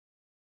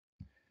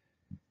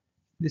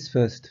This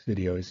first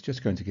video is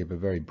just going to give a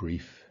very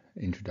brief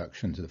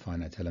introduction to the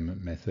finite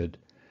element method,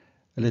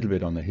 a little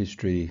bit on the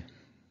history,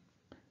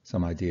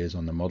 some ideas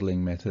on the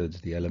modeling methods,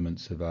 the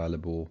elements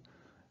available,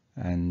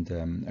 and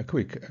a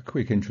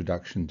quick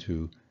introduction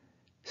to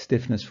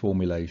stiffness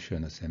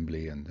formulation,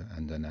 assembly, and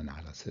an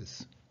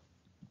analysis.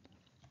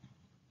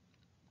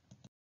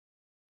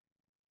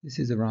 This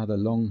is a rather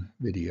long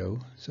video,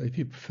 so if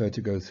you prefer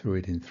to go through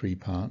it in 3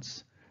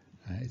 parts,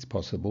 it's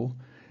possible.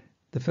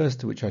 The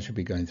first, which I should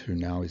be going through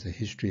now, is a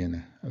history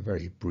and a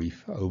very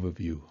brief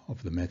overview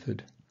of the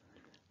method.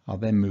 I'll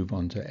then move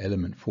on to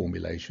element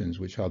formulations,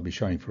 which I'll be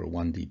showing for a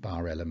 1D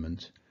bar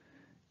element,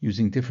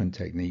 using different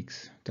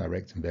techniques,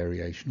 direct and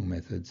variational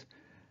methods,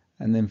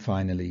 and then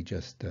finally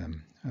just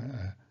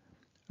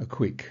a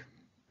quick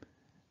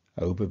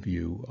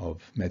overview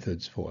of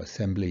methods for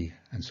assembly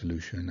and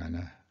solution, and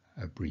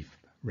a brief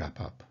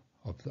wrap-up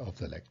of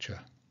the lecture.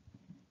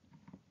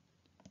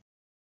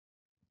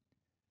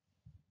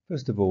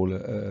 First of all,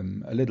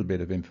 a little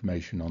bit of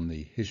information on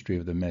the history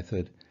of the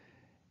method.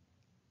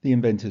 The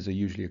inventors are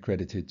usually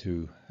accredited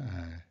to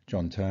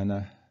John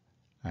Turner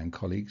and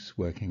colleagues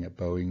working at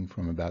Boeing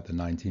from about the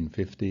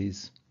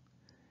 1950s.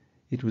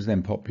 It was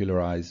then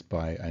popularized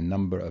by a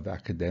number of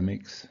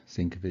academics: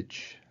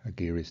 Sienkiewicz,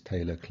 Argyris,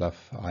 Taylor, Clough,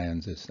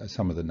 Irons, as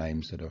some of the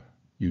names that are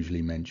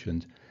usually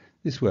mentioned.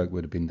 This work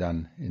would have been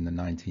done in the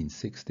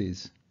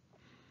 1960s.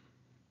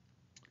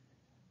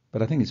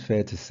 But I think it's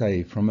fair to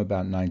say from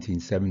about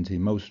 1970,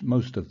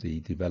 most of the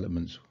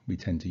developments we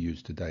tend to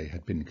use today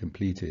had been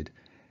completed,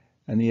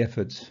 and the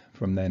efforts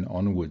from then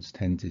onwards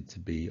tended to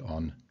be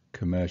on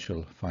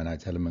commercial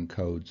finite element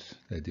codes,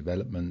 their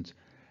development,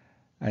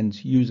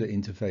 and user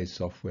interface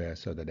software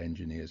so that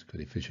engineers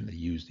could efficiently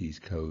use these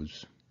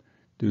codes,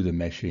 do the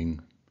meshing,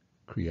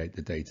 create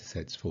the data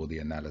sets for the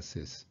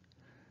analysis,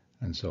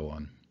 and so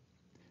on.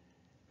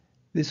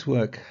 This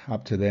work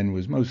up to then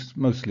was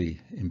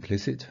mostly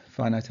implicit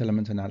finite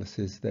element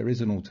analysis. There is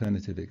an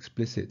alternative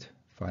explicit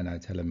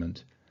finite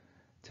element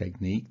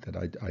technique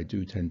that I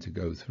do tend to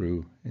go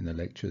through in the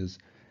lectures.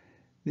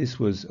 This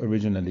was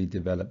originally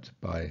developed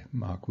by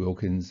Mark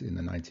Wilkins in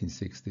the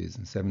 1960s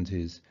and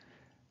 70s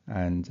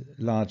and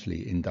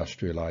largely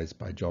industrialized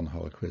by John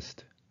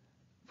Hallquist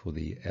for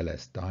the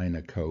LS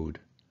Dyna code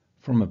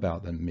from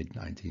about the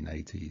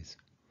mid-1980s.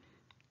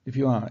 If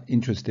you are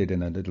interested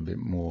in a little bit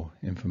more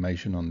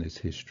information on this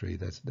history,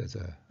 there's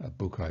a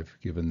book I've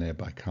given there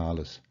by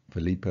Carlos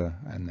Felipe,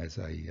 and there's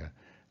a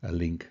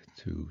link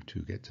to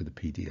get to the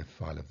PDF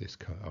file of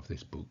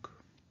this book.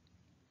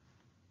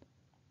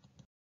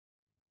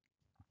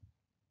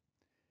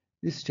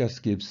 This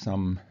just gives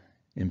some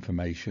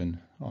information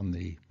on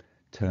the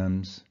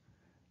terms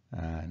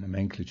and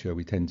nomenclature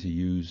we tend to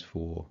use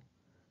for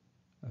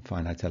a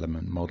finite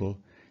element model.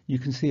 You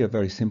can see a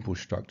very simple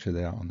structure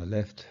there on the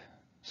left.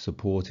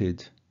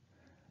 Supported,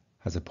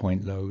 has a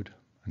point load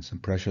and some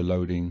pressure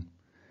loading.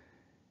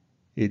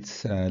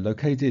 It's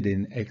located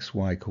in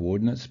XY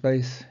coordinate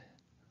space.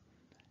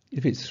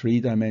 If it's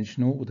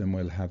 3-dimensional, then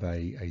we'll have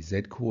a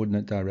Z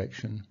coordinate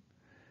direction.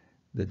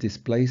 The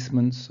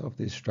displacements of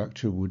this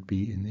structure would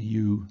be in the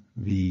U,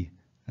 V,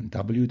 and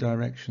W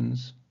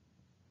directions.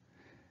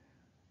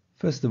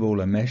 First of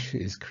all, a mesh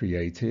is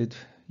created.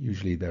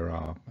 Usually there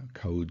are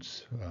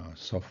codes,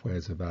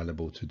 softwares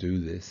available to do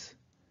this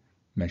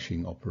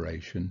meshing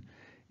operation.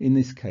 In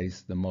this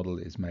case, the model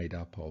is made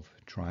up of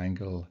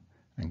triangle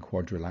and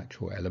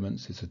quadrilateral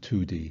elements. It's a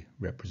 2D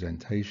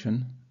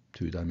representation,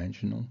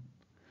 2-dimensional.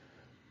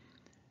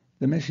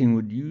 The meshing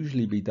would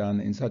usually be done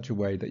in such a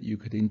way that you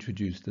could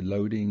introduce the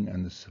loading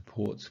and the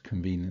supports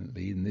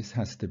conveniently, and this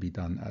has to be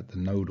done at the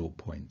nodal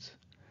points.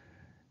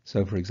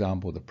 So, for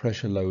example, the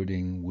pressure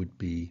loading would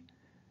be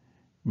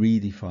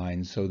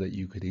redefined so that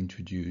you could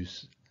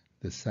introduce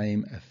the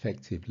same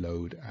effective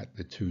load at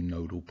the 2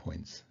 nodal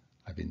points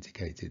I've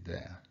indicated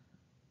there.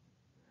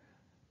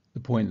 The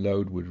point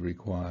load would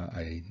require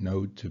a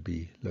node to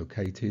be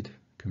located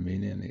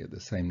conveniently at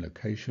the same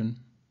location.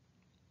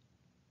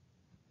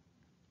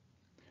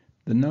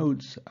 The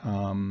nodes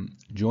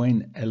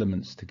join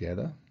elements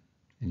together,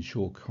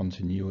 ensure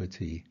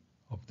continuity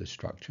of the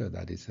structure,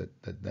 that is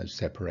that those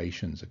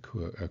separations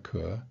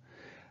occur.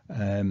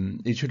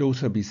 It should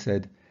also be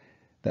said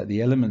that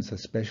the elements are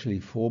specially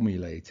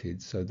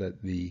formulated so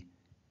that the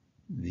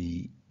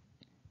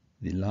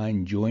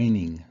line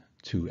joining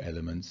 2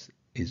 elements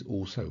is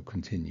also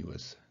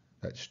continuous,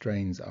 that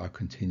strains are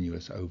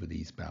continuous over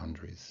these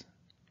boundaries.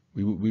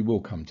 We will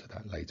come to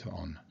that later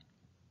on.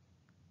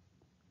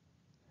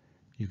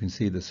 You can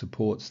see the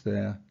supports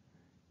there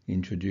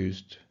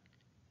introduced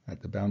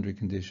at the boundary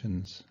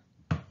conditions.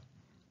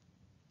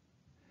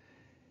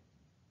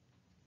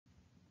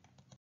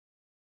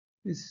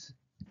 This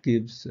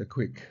gives a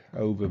quick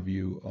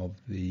overview of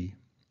the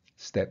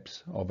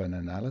steps of an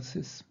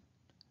analysis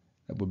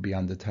that would be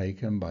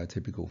undertaken by a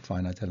typical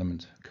finite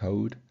element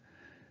code.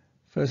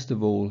 First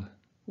of all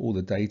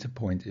the data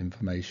point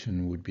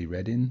information would be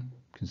read in,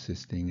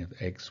 consisting of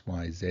X,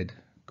 Y, Z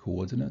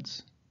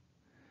coordinates.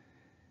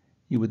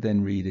 You would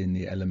then read in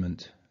the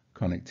element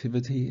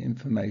connectivity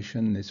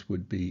information. This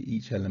would be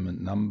each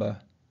element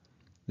number,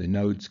 the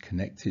nodes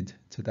connected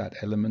to that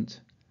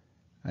element,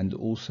 and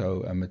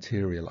also a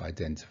material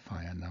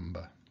identifier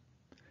number.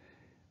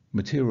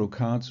 Material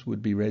cards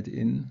would be read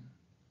in,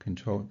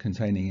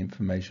 containing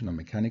information on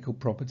mechanical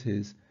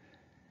properties,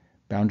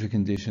 boundary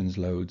conditions,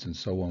 loads, and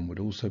so on would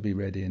also be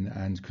read in,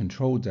 and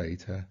control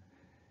data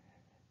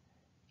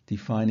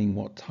defining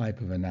what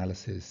type of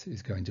analysis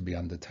is going to be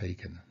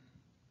undertaken.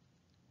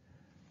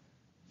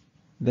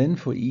 Then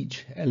for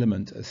each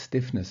element, a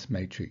stiffness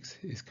matrix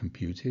is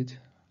computed.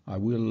 I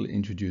will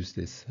introduce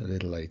this a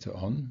little later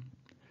on.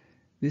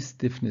 This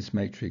stiffness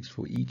matrix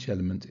for each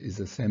element is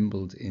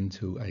assembled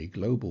into a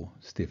global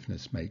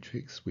stiffness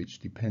matrix, which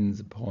depends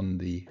upon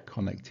the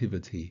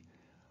connectivity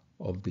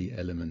of the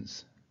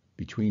elements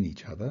between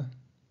each other.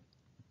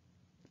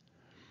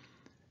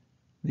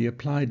 The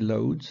applied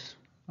loads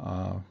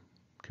are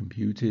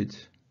computed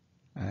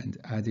and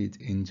added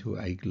into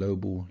a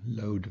global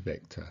load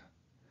vector.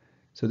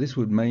 So this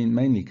would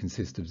mainly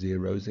consist of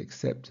zeros,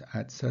 except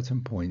at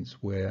certain points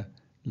where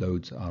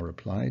loads are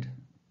applied.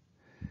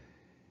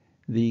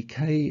 The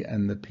K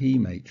and the P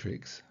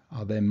matrix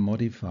are then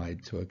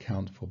modified to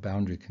account for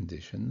boundary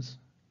conditions.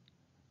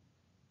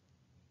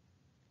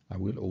 I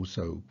will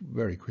also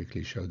very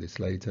quickly show this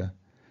later.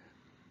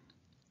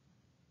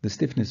 The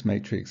stiffness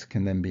matrix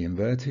can then be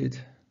inverted,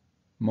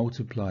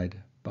 multiplied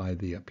by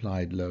the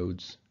applied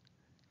loads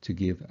to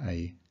give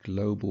a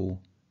global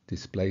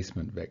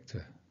displacement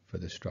vector for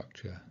the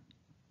structure.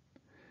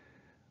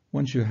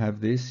 Once you have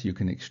this, you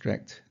can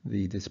extract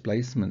the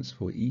displacements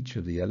for each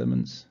of the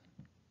elements.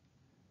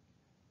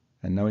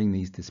 And knowing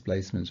these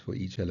displacements for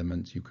each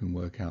element, you can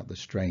work out the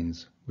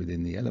strains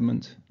within the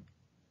element.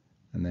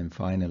 And then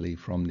finally,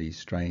 from these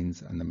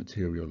strains and the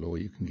material law,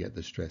 you can get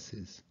the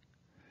stresses.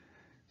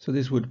 So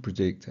this would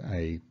predict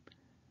the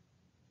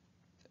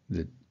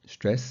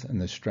stress and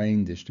the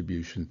strain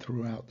distribution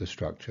throughout the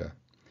structure.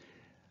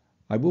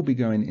 I will be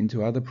going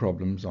into other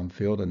problems on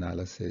field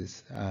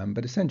analysis,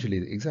 but essentially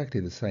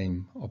exactly the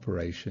same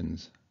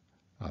operations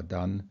are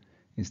done.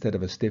 Instead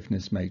of a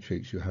stiffness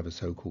matrix, you have a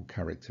so-called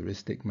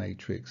characteristic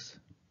matrix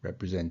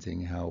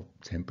representing how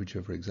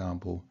temperature, for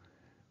example,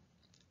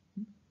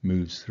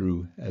 moves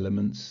through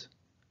elements,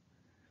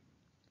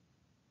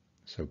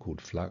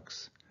 so-called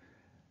flux.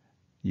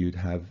 You'd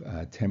have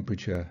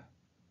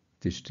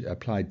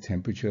applied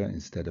temperature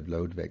instead of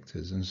load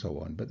vectors and so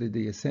on, but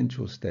the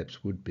essential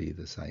steps would be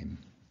the same.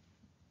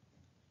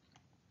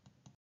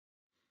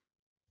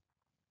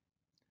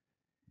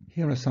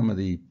 Here are some of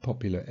the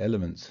popular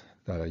elements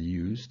that are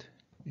used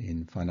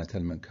in finite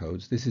element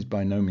codes. This is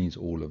by no means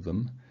all of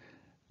them.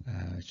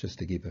 It's just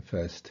to give a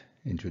first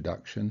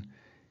introduction.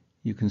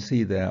 You can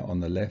see there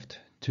on the left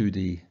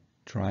 2D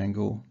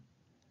triangle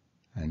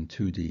and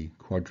 2D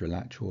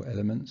quadrilateral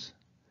elements.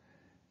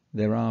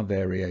 There are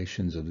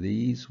variations of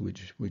these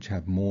which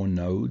have more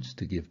nodes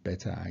to give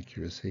better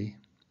accuracy,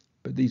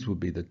 but these would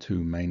be the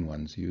two main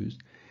ones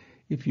used.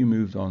 If you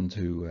moved on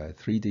to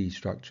 3D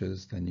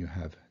structures, then you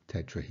have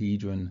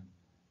tetrahedron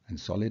and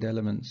solid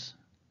elements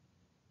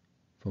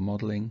for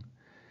modeling.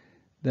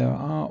 There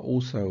are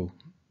also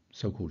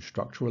so-called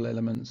structural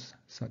elements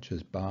such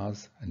as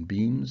bars and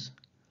beams.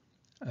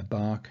 A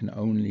bar can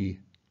only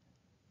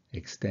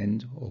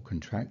extend or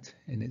contract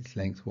in its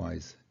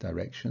lengthwise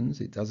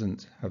directions. It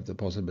doesn't have the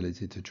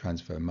possibility to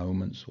transfer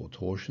moments or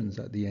torsions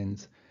at the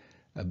ends.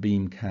 A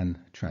beam can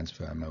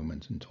transfer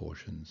moments and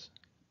torsions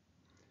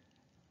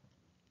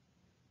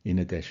in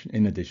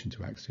addition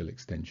to axial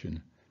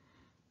extension.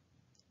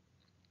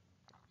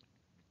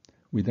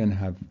 We then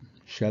have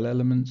shell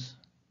elements,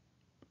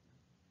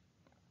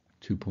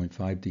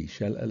 2.5D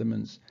shell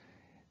elements.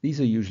 These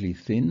are usually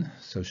thin,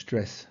 so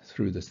stress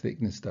through the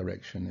thickness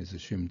direction is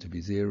assumed to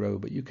be zero,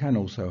 but you can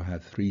also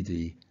have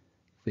 3D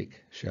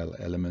thick shell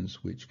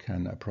elements which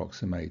can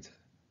approximate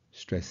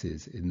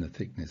stresses in the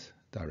thickness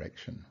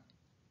direction.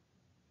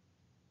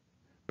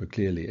 But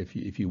clearly,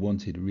 if you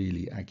wanted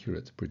really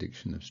accurate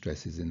prediction of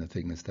stresses in the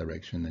thickness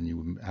direction, then you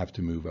would have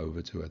to move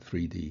over to a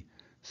 3D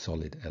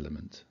solid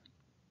element.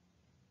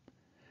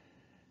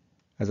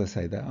 As I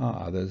say, there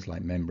are others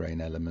like membrane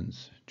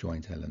elements,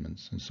 joint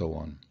elements, and so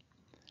on.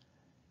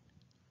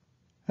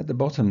 At the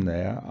bottom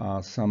there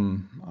are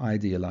some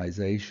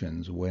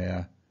idealizations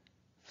where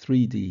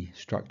 3D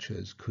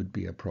structures could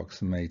be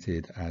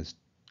approximated as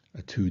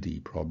a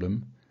 2D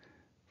problem.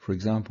 For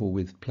example,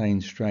 with plane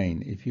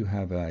strain, if you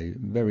have a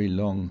very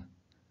long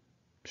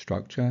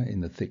structure in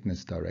the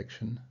thickness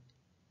direction,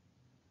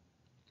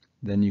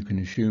 then you can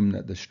assume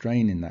that the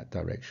strain in that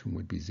direction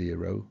would be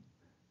zero,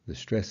 the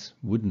stress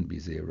wouldn't be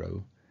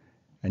zero,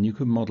 and you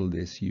could model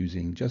this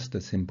using just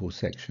a simple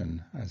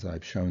section as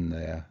I've shown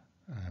there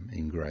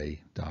in grey,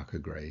 darker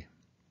grey.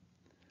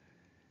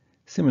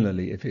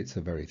 Similarly, if it's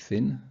a very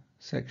thin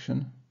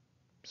section,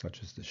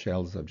 such as the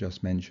shells I've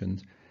just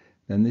mentioned,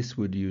 then this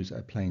would use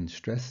a plane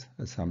stress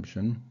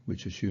assumption,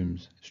 which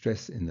assumes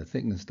stress in the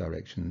thickness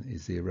direction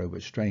is zero,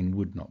 but strain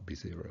would not be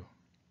zero.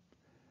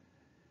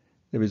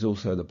 There is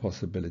also the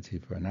possibility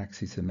for an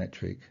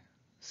axisymmetric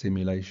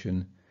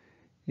simulation.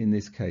 In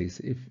this case,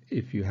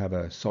 if you have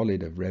a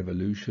solid of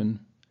revolution,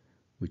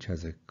 which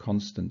has a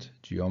constant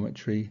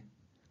geometry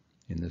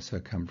in the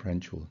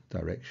circumferential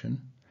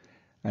direction,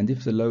 and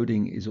if the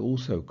loading is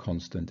also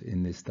constant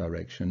in this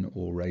direction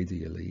or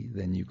radially,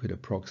 then you could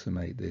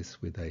approximate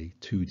this with a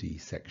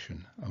 2D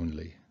section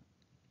only.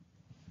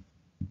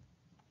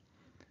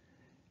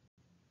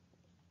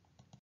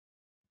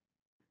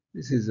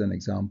 This is an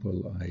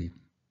example I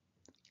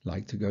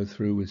like to go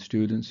through with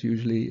students.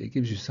 Usually it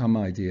gives you some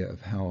idea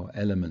of how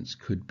elements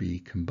could be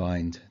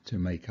combined to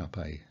make up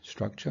a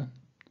structure.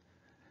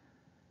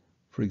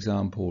 For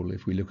example,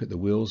 if we look at the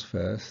wheels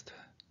first,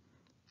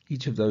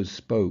 each of those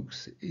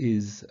spokes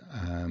is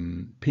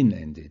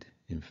pin-ended,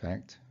 in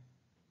fact.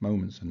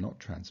 Moments are not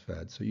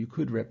transferred. So you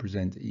could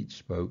represent each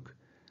spoke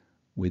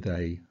with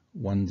a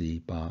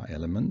 1D bar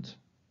element.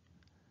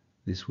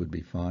 This would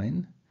be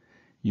fine.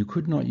 You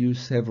could not use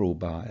several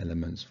bar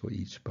elements for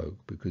each spoke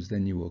because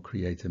then you will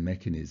create a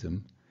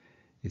mechanism.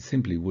 It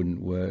simply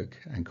wouldn't work,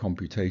 and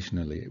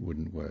computationally it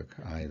wouldn't work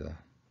either.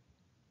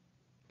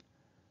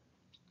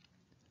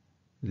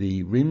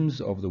 The rims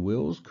of the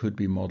wheels could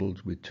be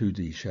modeled with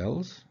 2D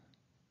shells.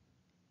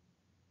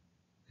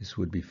 This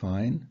would be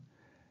fine.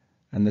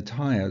 And the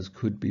tires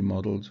could be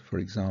modeled, for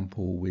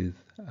example, with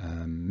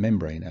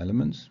membrane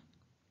elements,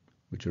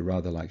 which are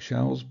rather like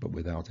shells but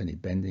without any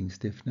bending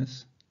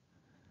stiffness.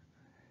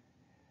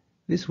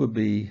 This would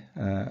be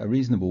a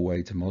reasonable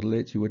way to model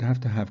it. You would have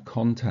to have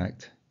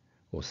contact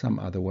or some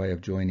other way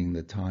of joining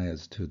the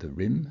tires to the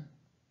rim,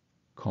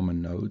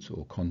 common nodes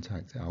or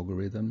contact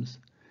algorithms.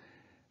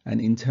 And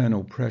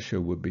internal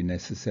pressure would be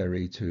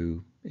necessary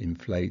to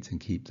inflate and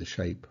keep the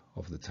shape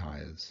of the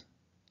tires.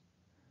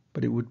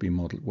 But it would be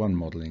one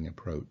modeling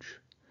approach.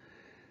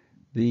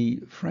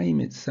 The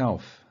frame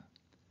itself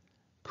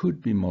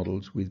could be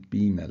modeled with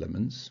beam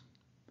elements.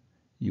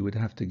 You would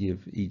have to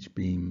give each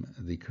beam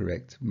the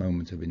correct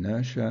moment of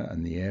inertia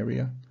and the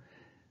area.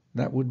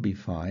 That would be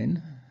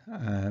fine.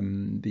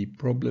 The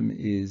problem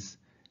is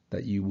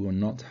that you will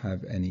not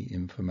have any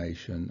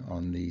information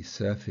on the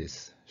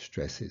surface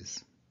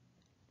stresses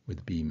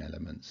with beam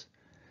elements.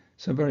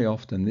 So very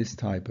often this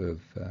type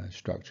of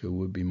structure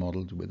would be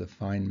modeled with a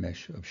fine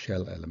mesh of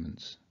shell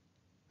elements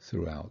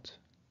throughout.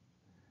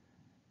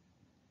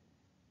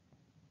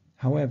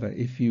 However,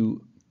 if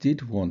you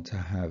did want to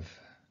have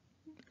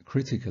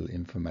critical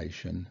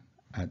information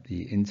at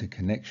the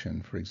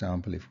interconnection, for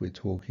example, if we're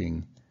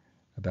talking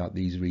about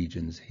these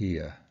regions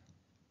here,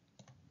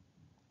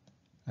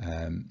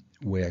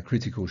 where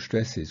critical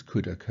stresses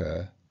could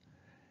occur,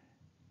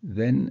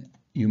 then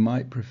you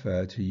might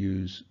prefer to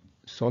use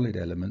solid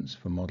elements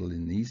for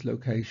modeling these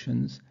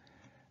locations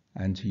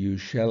and to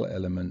use shell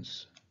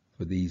elements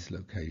for these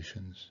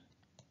locations.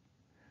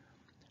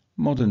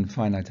 Modern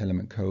finite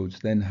element codes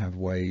then have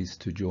ways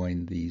to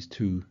join these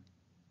two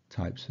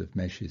types of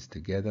meshes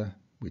together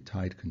with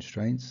tight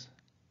constraints.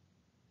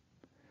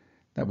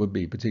 That would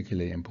be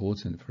particularly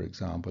important, for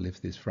example,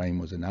 if this frame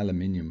was an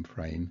aluminium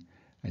frame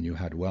and you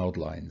had weld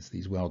lines.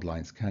 These weld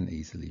lines can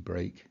easily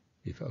break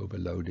if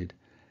overloaded,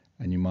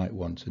 and you might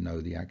want to know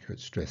the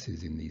accurate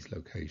stresses in these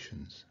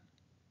locations.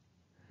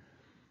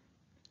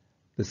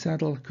 The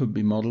saddle could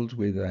be modeled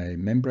with a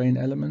membrane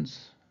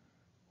elements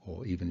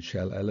or even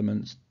shell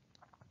elements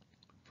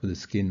for the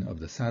skin of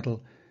the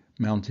saddle,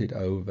 mounted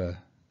over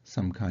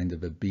some kind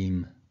of a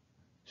beam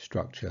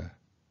structure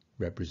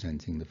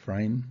representing the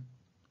frame.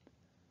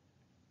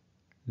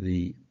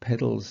 The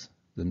pedals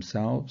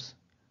themselves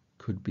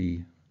could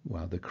be,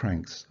 well, the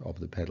cranks of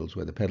the pedals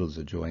where the pedals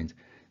are joined.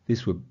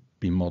 This would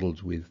be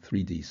modeled with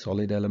 3D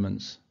solid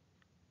elements.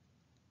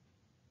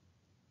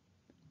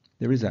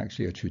 There is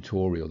actually a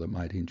tutorial that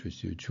might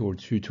interest you,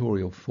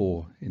 tutorial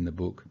 4 in the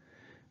book,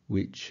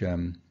 which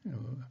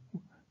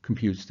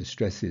computes the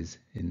stresses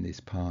in this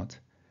part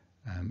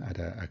at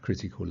a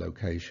critical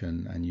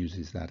location and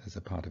uses that as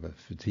a part of a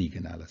fatigue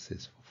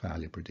analysis for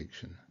failure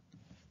prediction.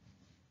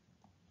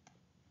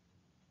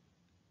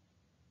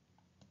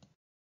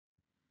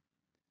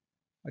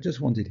 I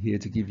just wanted here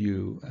to give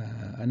you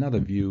another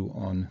view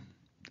on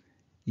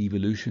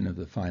evolution of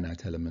the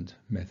finite element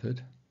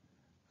method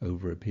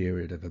over a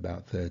period of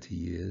about 30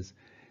 years.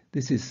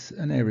 This is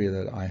an area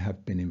that I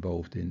have been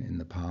involved in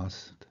the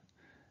past.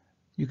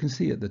 You can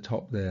see at the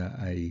top there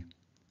a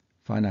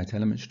finite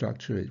element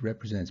structure. It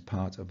represents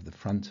part of the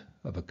front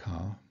of a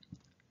car,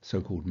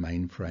 so-called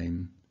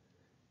mainframe,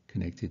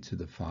 connected to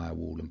the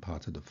firewall and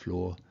part of the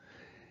floor.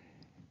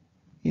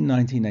 In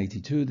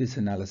 1982, this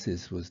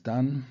analysis was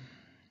done.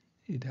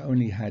 It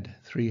only had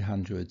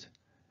 300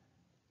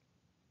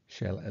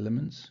 shell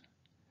elements.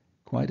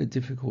 Quite a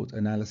difficult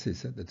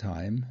analysis at the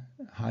time,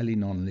 highly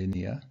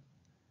nonlinear,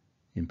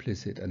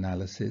 implicit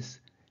analysis.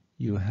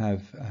 You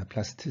have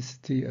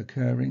plasticity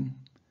occurring,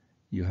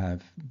 you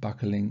have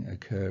buckling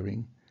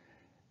occurring,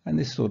 and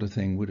this sort of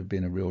thing would have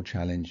been a real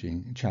challenge,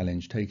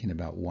 taking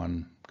about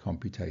one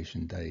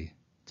computation day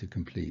to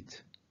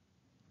complete.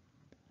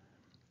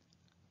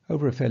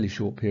 Over a fairly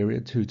short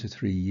period, 2 to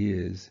 3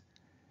 years,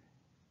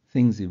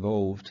 things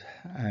evolved,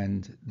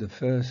 and the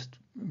first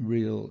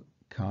real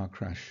car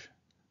crash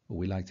or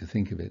we like to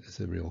think of it as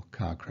a real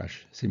car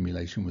crash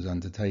simulation, was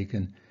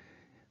undertaken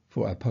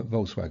for a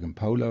Volkswagen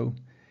Polo.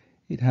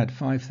 It had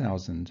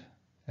 5,000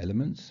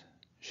 elements,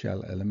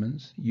 shell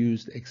elements,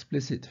 used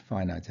explicit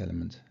finite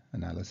element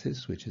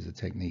analysis, which is a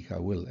technique I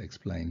will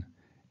explain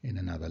in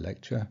another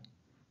lecture.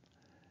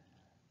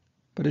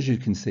 But as you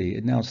can see,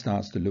 it now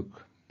starts to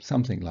look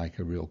something like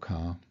a real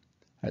car,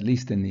 at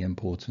least in the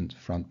important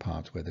front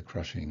part where the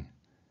crushing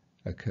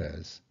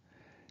occurs.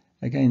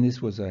 Again,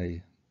 this was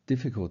a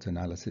difficult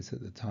analysis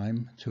at the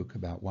time, took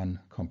about 1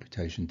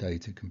 computation day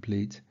to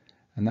complete,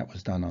 and that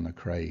was done on a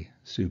Cray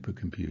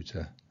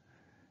supercomputer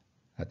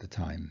at the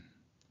time.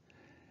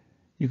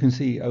 You can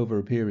see over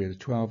a period of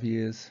 12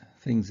 years,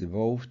 things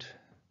evolved,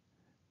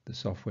 the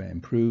software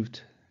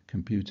improved,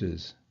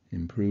 computers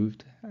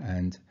improved,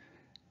 and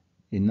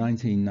in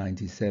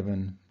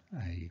 1997,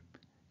 a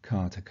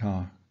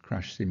car-to-car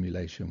crash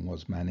simulation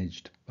was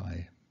managed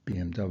by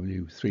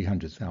BMW,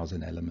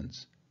 300,000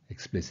 elements,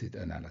 explicit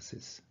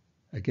analysis.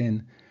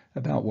 Again,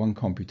 about 1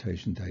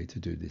 computation day to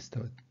do this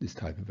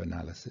type of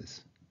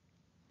analysis.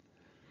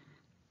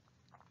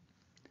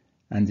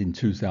 And in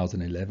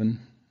 2011,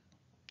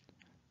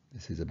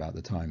 this is about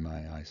the time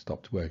I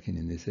stopped working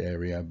in this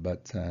area,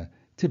 but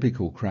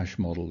typical crash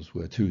models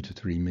were 2 to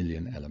 3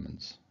 million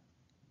elements.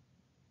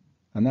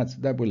 And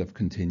that will have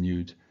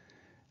continued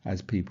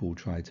as people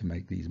try to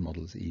make these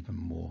models even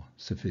more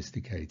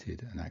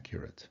sophisticated and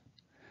accurate.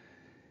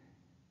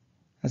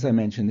 As I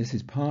mentioned, this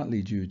is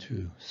partly due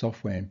to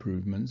software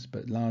improvements,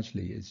 but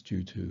largely it's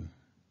due to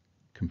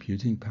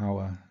computing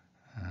power.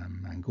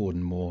 And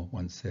Gordon Moore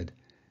once said,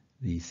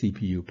 the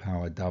CPU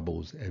power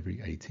doubles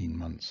every 18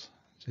 months.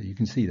 So you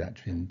can see that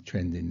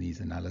trend in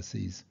these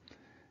analyses.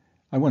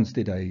 I once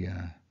did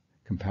a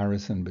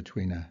comparison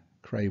between a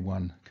Cray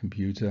 1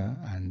 computer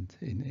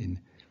and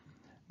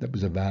that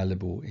was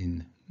available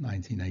in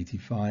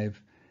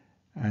 1985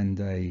 and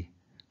a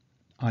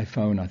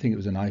iPhone, I think it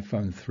was an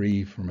iPhone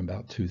 3 from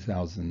about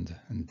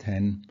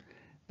 2010.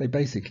 They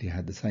basically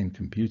had the same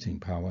computing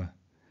power,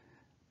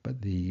 but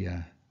the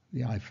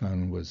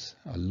iPhone was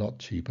a lot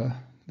cheaper.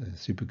 The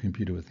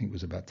supercomputer, I think,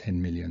 was about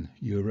 10 million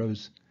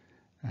euros,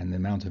 and the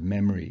amount of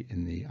memory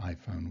in the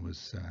iPhone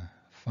was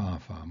far,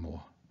 far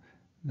more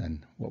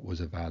than what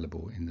was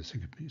available in the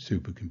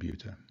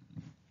supercomputer.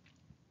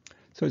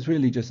 So it's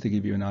really just to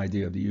give you an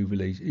idea of the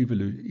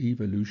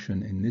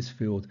evolution in this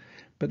field,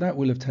 but that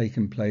will have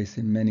taken place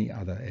in many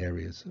other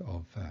areas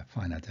of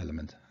finite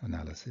element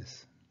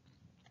analysis.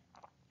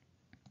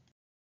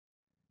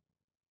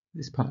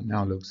 This part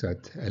now looks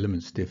at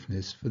element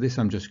stiffness. For this,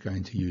 I'm just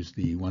going to use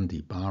the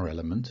 1D bar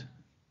element,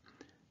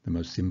 the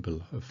most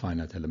simple of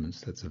finite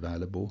elements that's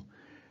available,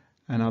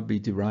 and I'll be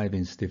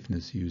deriving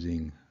stiffness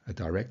using a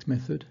direct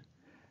method,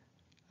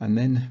 and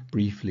then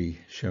briefly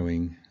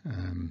showing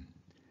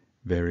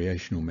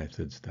variational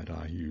methods that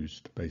are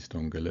used based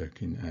on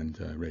Galerkin and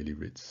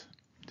Rayleigh-Ritz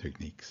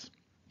techniques.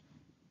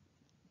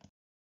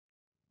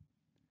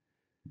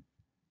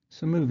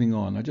 So moving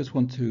on, I just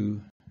want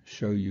to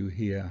show you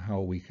here how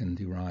we can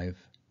derive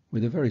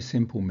with a very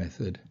simple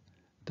method,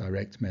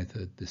 direct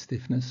method, the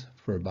stiffness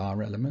for a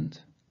bar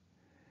element.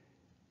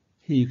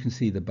 Here you can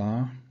see the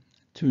bar,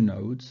 2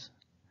 nodes.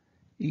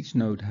 Each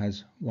node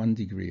has 1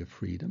 degree of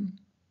freedom.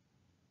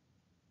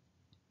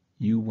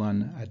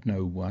 U1 at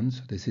node 1,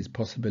 so this is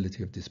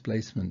possibility of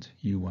displacement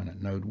U1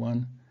 at node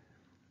 1,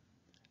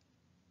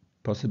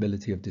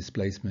 possibility of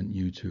displacement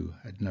U2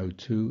 at node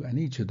 2, and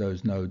each of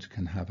those nodes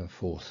can have a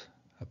force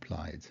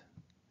applied.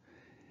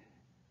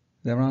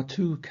 There are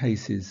 2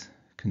 cases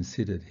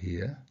considered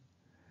here.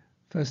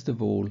 First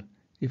of all,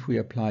 if we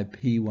apply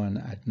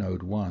P1 at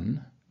node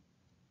 1,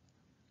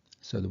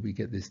 so that we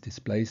get this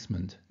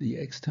displacement, the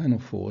external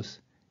force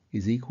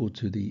is equal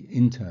to the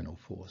internal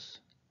force.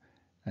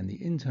 And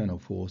the internal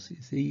force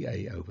is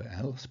EA over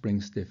L,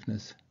 spring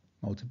stiffness,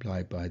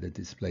 multiplied by the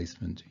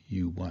displacement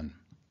U1.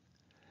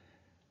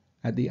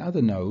 At the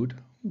other node,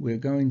 we're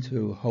going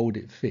to hold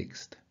it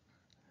fixed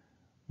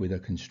with a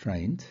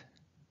constraint.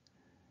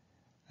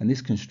 And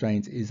this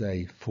constraint is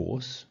a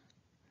force.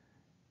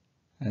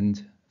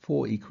 And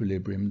for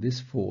equilibrium,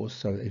 this force,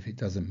 so if it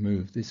doesn't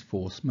move, this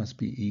force must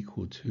be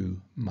equal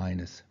to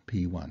minus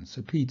P1.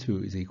 So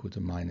P2 is equal to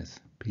minus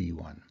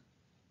P1.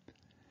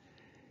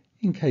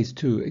 In case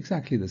 2,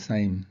 exactly the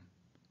same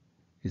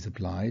is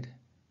applied,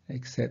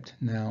 except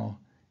now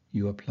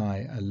you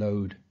apply a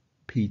load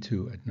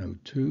P2 at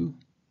node 2,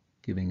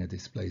 giving a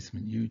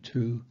displacement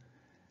U2,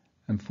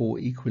 and for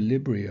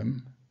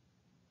equilibrium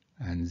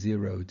and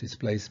 0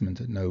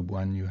 displacement at node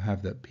 1, you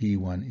have that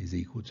P1 is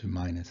equal to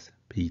minus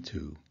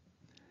P2.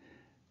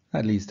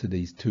 That leads to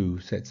these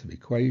 2 sets of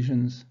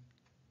equations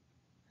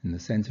in the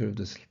center of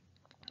the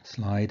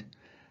slide,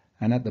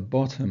 and at the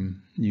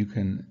bottom you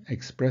can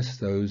express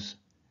those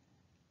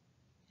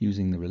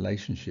using the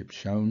relationship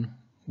shown,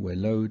 where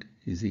load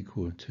is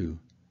equal to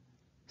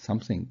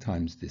something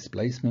times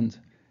displacement,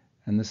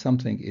 and the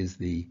something is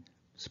the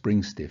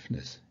spring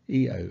stiffness,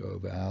 EA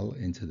over L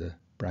into the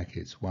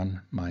brackets 1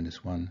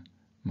 minus 1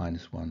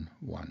 minus 1,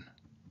 1.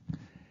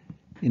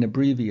 In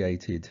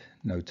abbreviated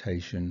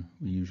notation,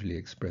 we usually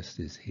express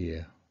this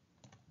here,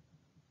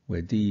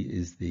 where d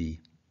is the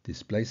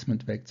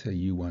displacement vector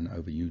u1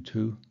 over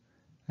u2,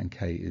 and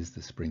k is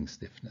the spring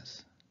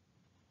stiffness.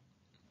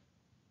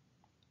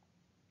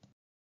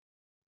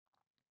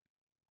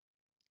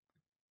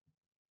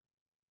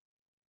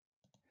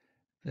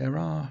 There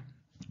are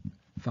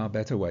far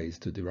better ways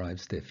to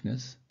derive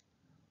stiffness,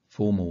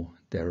 formal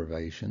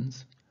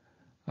derivations.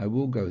 I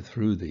will go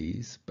through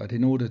these, but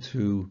in order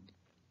to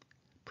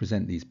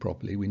present these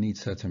properly, we need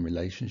certain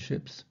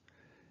relationships.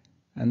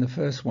 And the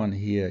first one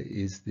here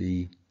is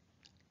the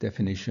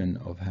definition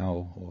of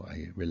how, or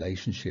a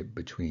relationship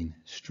between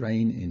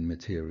strain in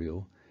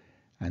material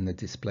and the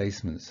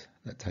displacements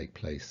that take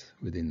place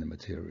within the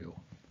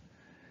material.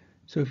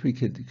 So if we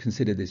could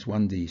consider this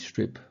 1D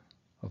strip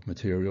of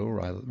material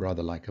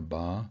rather like a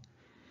bar,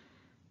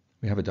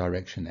 we have a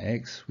direction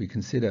x, we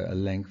consider a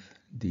length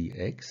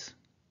dx.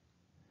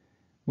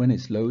 When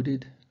it's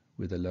loaded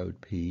with a load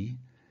p,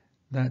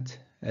 that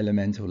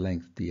elemental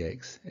length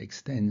dx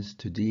extends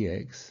to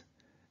dx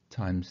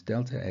times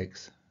delta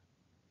x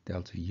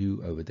delta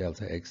u over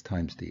delta x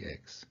times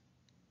dx.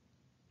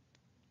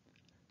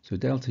 So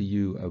delta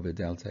u over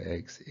delta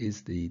x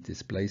is the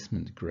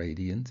displacement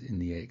gradient in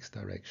the x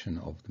direction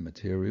of the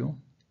material,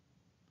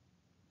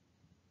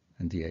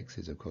 and dx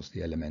is of course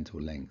the elemental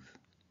length.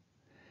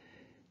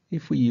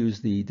 If we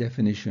use the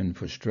definition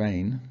for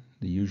strain,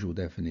 the usual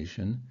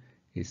definition,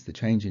 it's the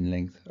change in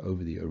length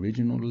over the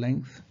original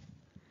length,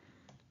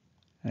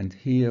 and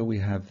here we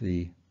have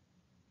the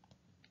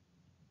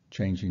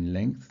change in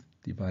length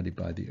divided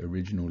by the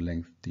original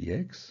length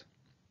dx,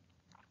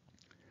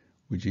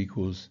 which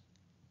equals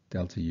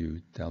delta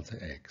u delta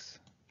x.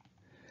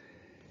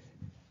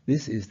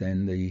 This is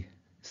then the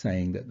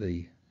saying that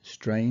the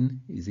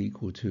strain is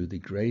equal to the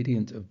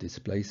gradient of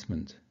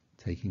displacement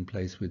taking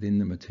place within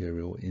the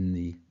material in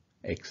the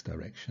x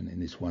direction in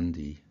this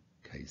 1D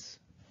case.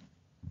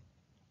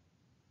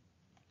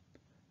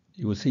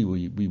 You will see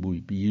we will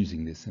be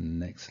using this in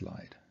the next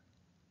slide.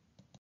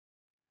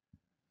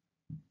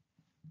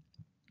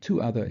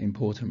 Two other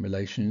important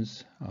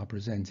relations are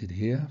presented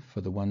here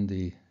for the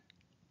 1D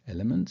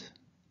element.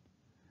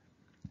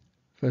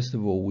 First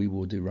of all, we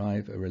will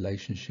derive a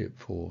relationship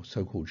for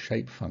so-called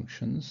shape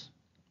functions,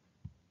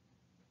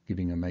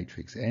 giving a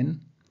matrix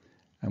n,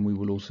 and we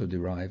will also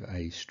derive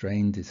a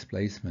strain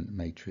displacement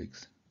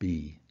matrix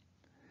B.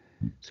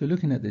 So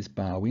looking at this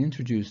bar, we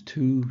introduce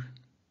two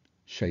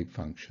shape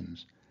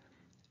functions.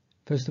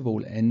 First of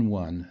all,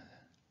 n1.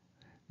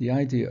 The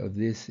idea of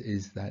this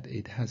is that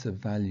it has a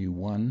value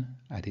 1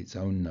 at its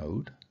own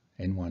node.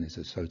 n1 is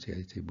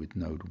associated with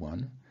node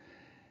 1.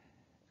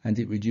 And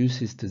it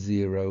reduces to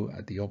 0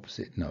 at the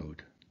opposite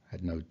node,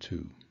 at node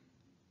 2.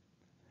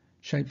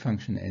 Shape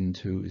function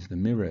n2 is the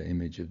mirror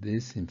image of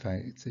this. In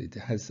fact, it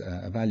has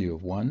a value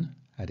of 1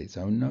 at its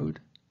own node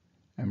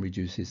and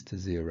reduces to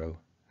 0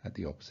 at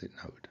the opposite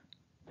node.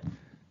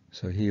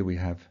 So here we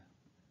have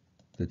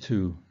the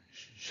two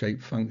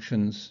shape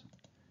functions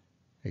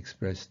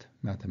expressed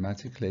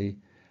mathematically.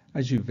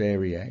 As you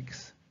vary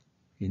x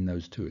in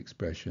those two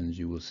expressions,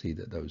 you will see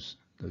that those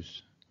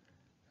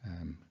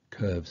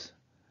curves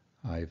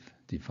I've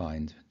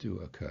defined do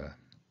occur.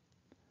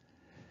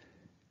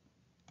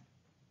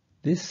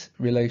 This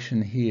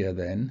relation here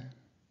then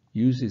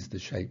uses the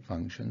shape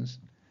functions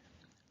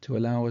to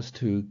allow us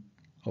to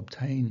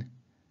obtain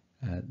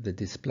the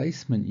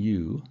displacement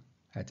u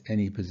at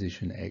any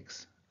position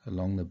x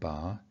along the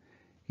bar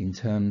in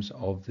terms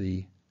of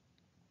the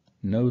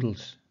nodal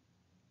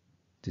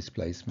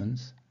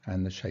displacements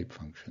and the shape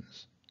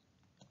functions.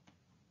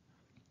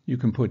 You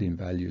can put in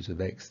values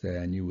of x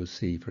there and you will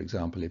see, for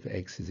example, if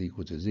x is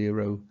equal to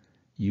 0,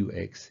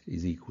 ux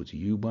is equal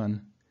to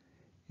u1.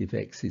 If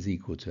x is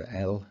equal to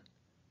L,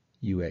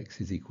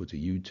 ux is equal to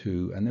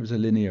u2, and there's a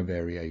linear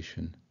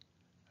variation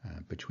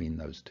between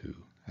those two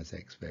as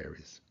x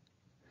varies.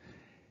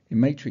 In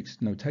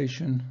matrix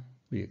notation,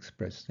 we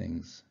express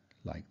things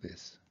like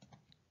this.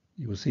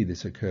 You will see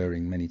this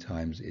occurring many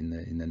times in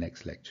the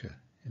next lecture,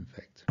 in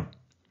fact.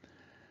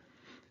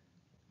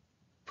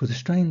 For the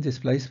strain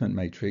displacement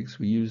matrix,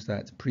 we use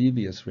that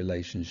previous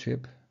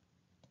relationship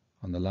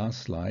on the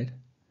last slide.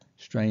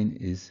 Strain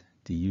is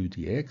du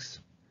dx,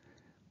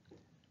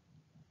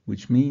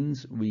 which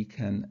means we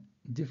can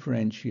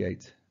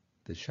differentiate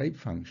the shape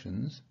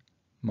functions,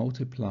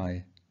 multiply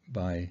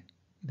by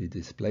the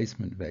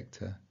displacement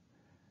vector,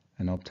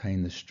 and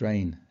obtain the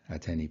strain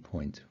at any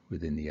point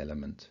within the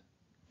element.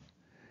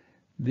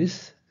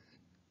 This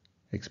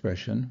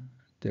expression,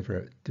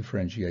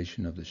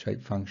 differentiation of the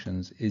shape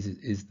functions,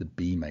 is the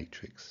B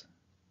matrix,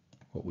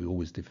 what we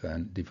always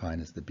define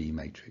as the B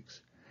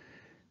matrix.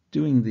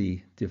 Doing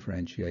the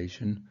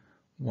differentiation,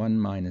 1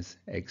 minus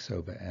x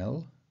over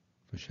L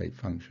for shape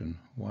function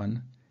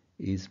 1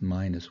 is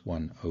minus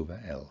 1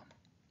 over L.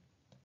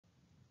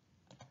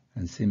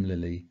 And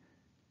similarly,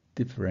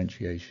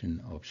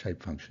 differentiation of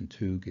shape function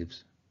 2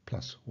 gives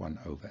plus 1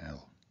 over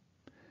L.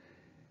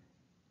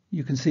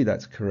 You can see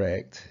that's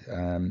correct.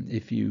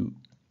 If you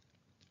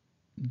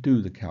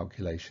do the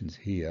calculations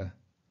here,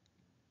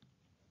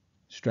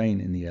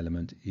 strain in the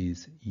element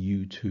is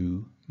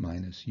U2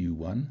 minus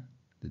U1,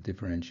 the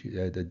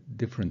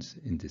difference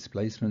in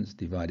displacements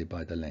divided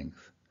by the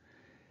length.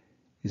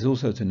 It's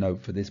also to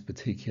note for this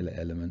particular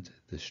element,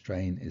 the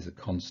strain is a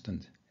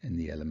constant in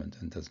the element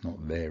and does not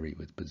vary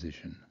with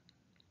position.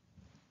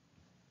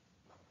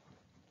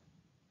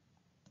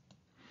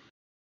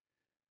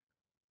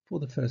 For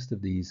the first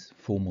of these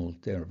formal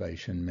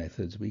derivation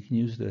methods, we can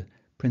use the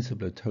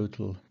principle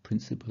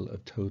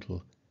of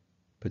total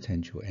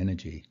potential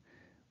energy,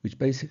 which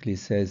basically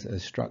says a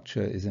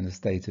structure is in a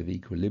state of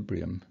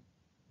equilibrium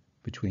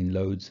between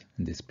loads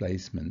and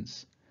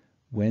displacements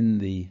when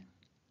the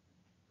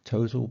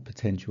total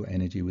potential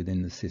energy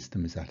within the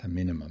system is at a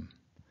minimum.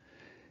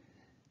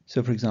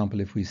 So, for example,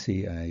 if we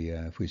see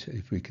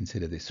if we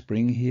consider this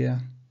spring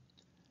here,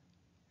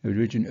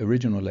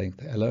 original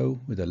length LO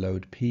with a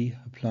load P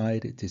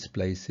applied, it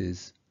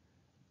displaces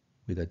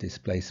with a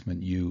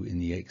displacement U in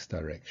the X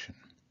direction.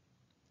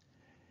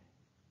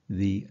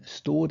 The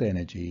stored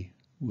energy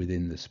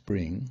within the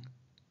spring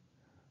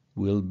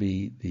will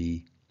be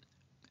the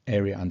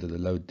area under the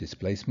load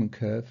displacement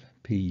curve,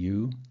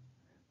 PU,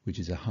 which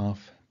is a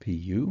half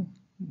PU.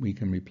 We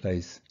can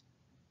replace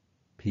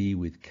P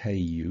with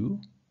KU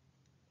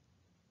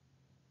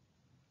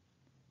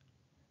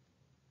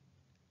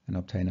and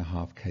obtain a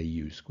half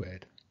KU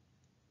squared.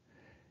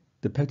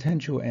 The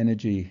potential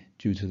energy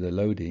due to the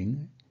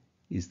loading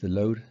is the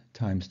load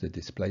times the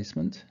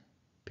displacement,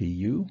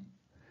 PU,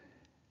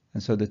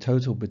 and so the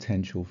total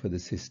potential for the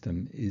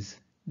system is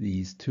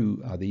these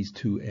two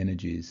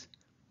energies,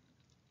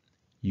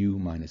 U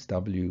minus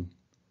W,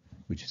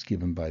 which is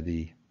given by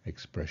the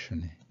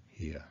expression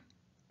here.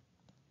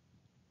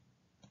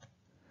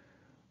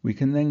 We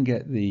can then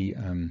get the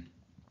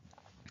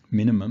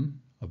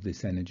minimum of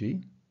this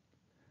energy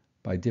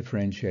by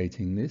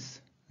differentiating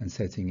this and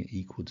setting it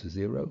equal to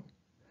 0,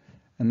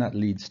 and that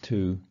leads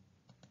to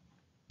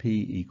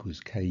P equals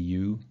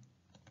KU,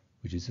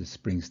 which is the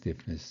spring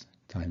stiffness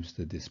times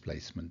the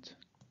displacement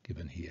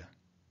given here.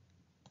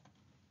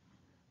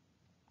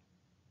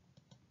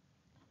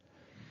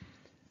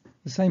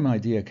 The same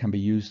idea can be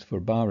used for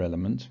a bar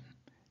element.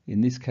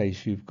 In this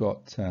case, you've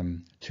got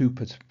two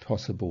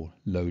possible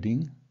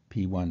loading,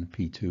 P1,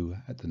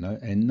 P2 at the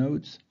end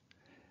nodes,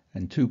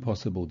 and two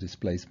possible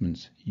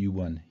displacements,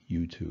 U1,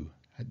 U2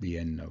 at the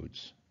end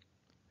nodes.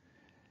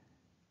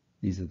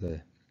 These are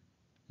the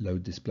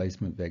load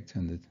displacement vector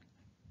and the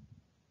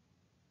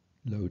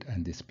load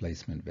and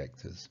displacement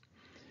vectors.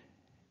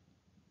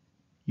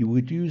 You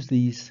would use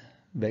these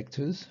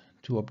vectors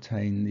to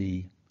obtain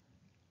the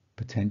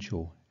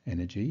potential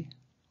energy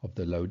of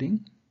the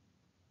loading.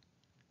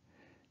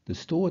 The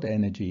stored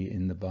energy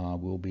in the bar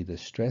will be the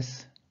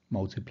stress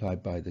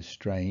multiplied by the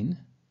strain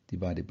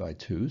divided by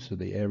 2, so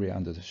the area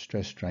under the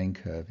stress strain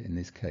curve in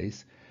this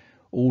case,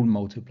 all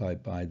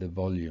multiplied by the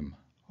volume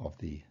of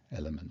the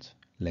element,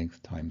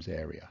 length times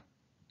area.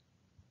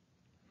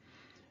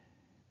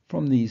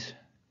 From these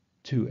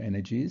two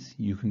energies,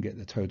 you can get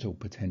the total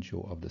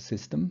potential of the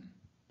system.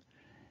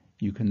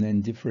 You can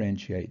then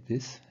differentiate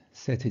this,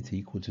 set it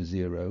equal to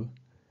 0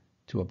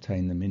 to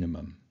obtain the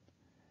minimum.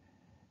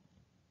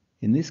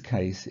 In this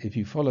case, if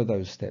you follow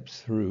those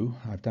steps through,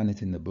 I've done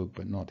it in the book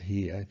but not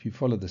here, if you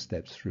follow the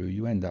steps through,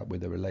 you end up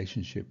with a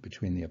relationship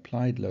between the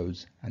applied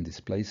loads and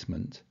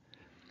displacement,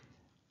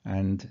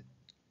 and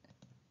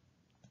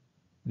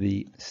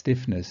the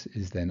stiffness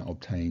is then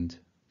obtained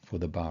for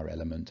the bar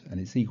element, and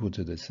it's equal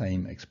to the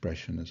same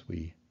expression as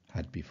we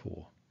had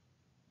before.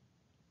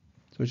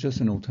 So it's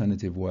just an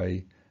alternative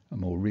way, a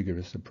more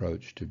rigorous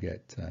approach to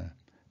get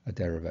a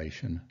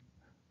derivation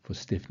for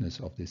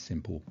stiffness of this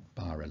simple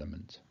bar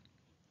element.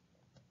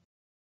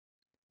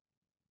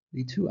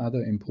 The two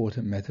other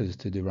important methods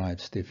to derive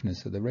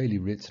stiffness are the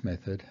Rayleigh-Ritz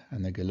method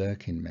and the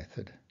Galerkin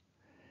method.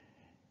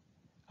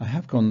 I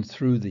have gone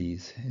through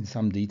these in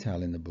some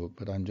detail in the book,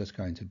 but I'm just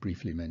going to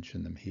briefly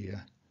mention them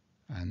here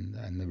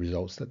and the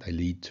results that they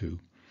lead to.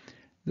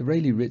 The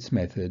Rayleigh-Ritz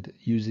method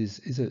is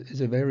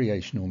a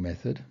variational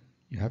method.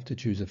 You have to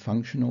choose a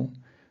functional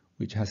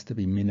which has to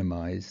be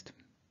minimized.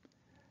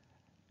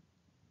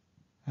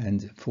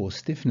 And for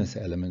stiffness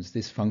elements,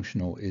 this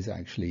functional is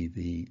actually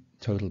the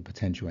total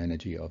potential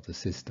energy of the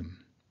system.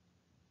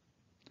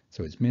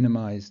 So it's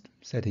minimized,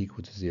 set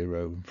equal to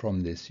 0. And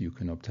from this, you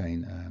can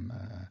obtain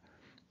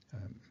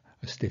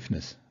a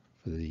stiffness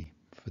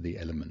for the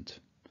element.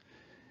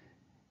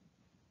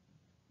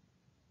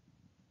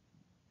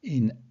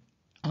 In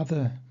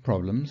other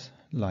problems,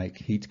 like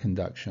heat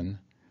conduction,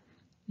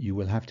 you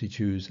will have to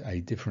choose a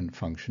different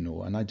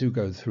functional, and I do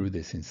go through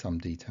this in some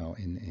detail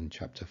in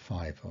chapter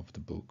 5 of the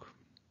book.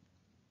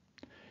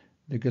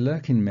 The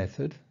Galerkin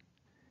method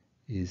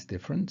is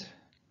different.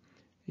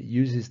 It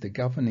uses the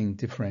governing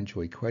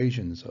differential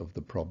equations of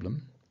the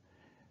problem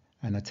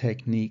and a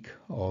technique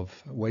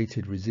of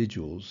weighted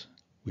residuals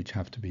which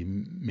have to be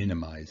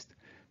minimized.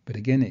 But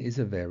again, it is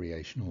a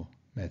variational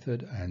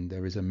method and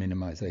there is a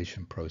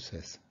minimization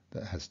process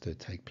that has to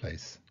take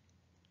place.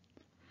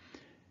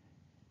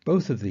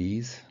 Both of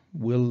these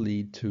will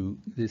lead to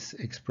this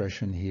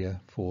expression here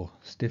for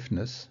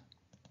stiffness,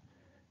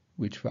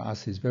 which for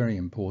us is very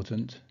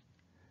important.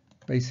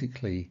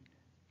 Basically,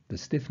 the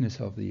stiffness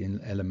of the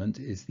element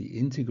is the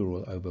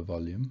integral over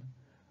volume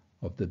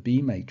of the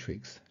B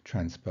matrix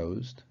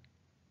transposed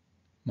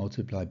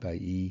multiplied by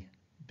E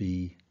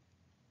B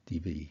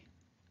dV.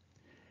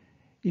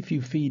 If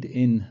you feed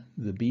in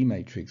the B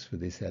matrix for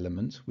this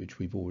element, which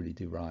we've already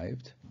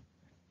derived,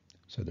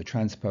 so the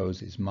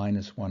transpose is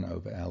minus 1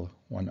 over L,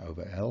 1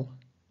 over L,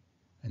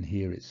 and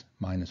here it's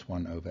minus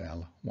 1 over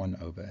L, 1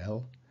 over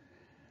L.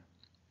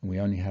 And we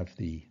only have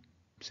the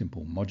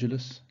simple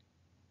modulus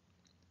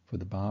for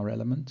the bar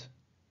element.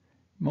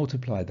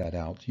 Multiply that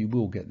out, you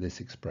will get this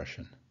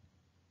expression,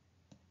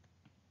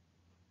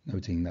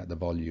 noting that the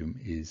volume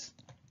is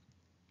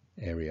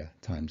area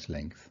times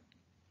length.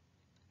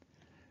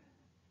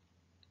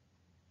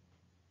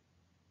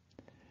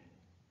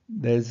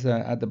 There's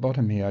at the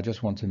bottom here, I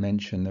just want to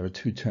mention there are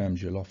two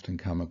terms you'll often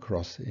come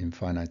across in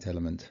finite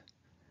element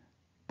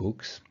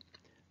books: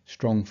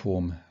 strong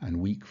form and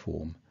weak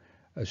form.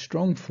 A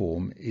strong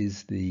form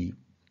is the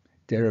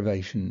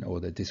derivation or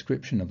the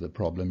description of the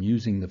problem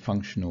using the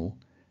functional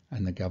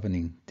and the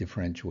governing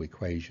differential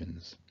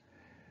equations.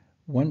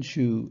 Once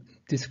you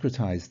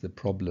discretize the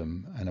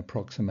problem and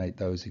approximate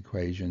those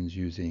equations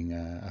using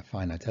a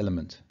finite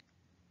element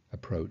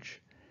approach,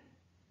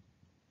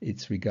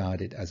 it's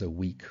regarded as a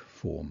weak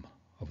form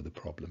of the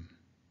problem.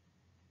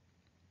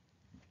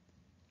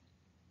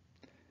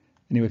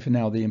 Anyway, for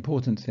now, the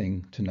important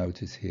thing to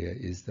notice here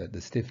is that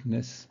the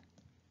stiffness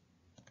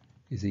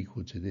is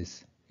equal to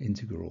this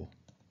integral.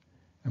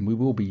 And we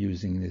will be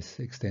using this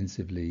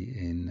extensively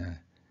in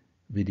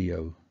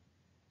video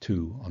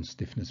 2 on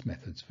stiffness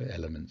methods for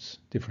elements,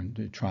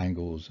 different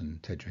triangles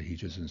and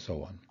tetrahedras and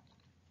so on.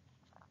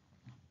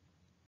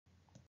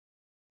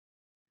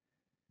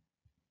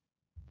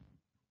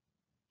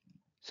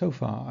 So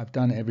far, I've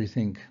done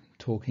everything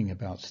talking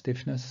about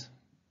stiffness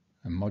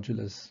and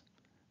modulus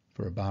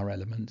for a bar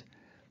element,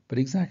 but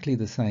exactly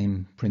the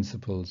same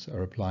principles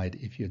are applied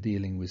if you're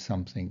dealing with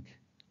something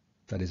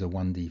that is a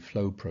 1D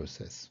flow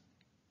process.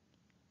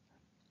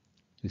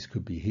 This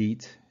could be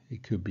heat,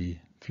 it could be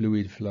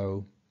fluid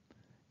flow,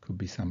 could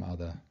be some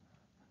other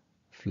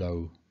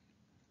flow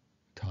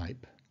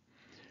type.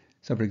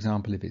 So for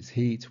example, if it's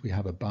heat, we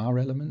have a bar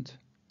element,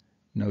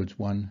 nodes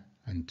 1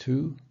 and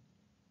 2.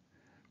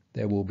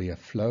 There will be a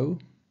flow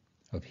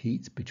of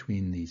heat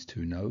between these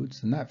two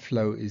nodes, and that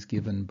flow is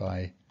given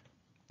by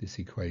this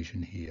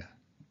equation here,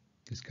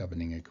 this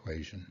governing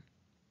equation.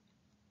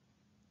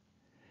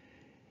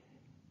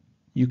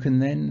 You can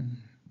then,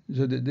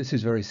 so this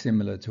is very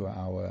similar to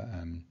our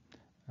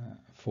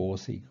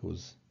force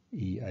equals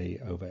EA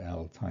over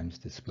L times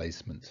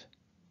displacement.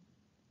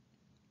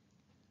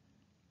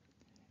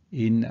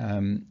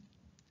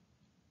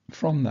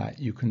 From that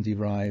you can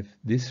derive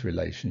this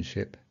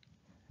relationship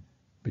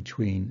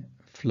between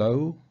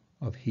flow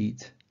of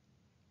heat,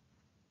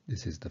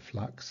 this is the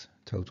flux,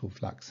 total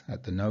flux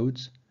at the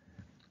nodes,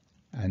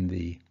 and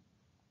the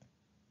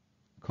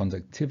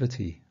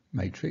conductivity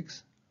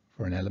matrix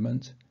for an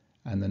element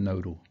and the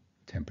nodal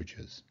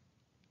temperatures.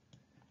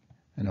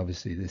 And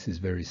obviously this is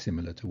very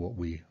similar to what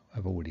we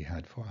have already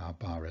had for our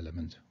bar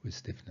element with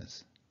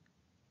stiffness.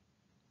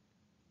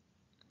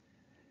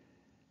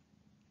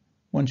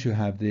 Once you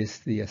have this,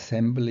 the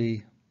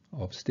assembly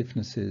of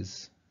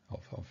stiffnesses,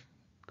 of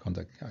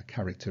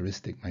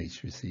characteristic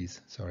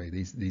matrices, sorry,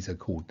 these are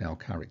called now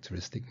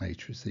characteristic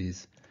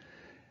matrices.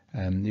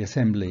 The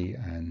assembly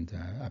and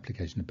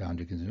application of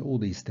boundary conditions, all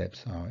these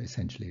steps are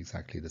essentially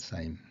exactly the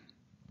same.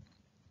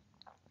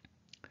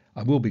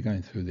 I will be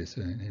going through this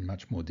in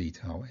much more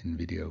detail in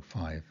video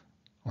 5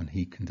 on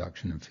heat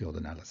conduction and field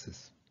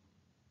analysis.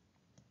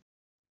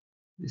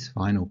 This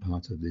final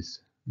part of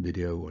this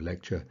video or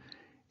lecture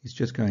is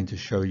just going to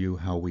show you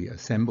how we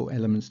assemble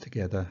elements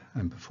together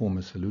and perform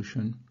a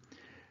solution,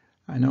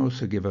 and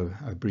also give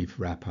a brief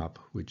wrap-up,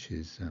 which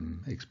is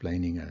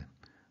explaining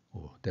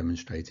or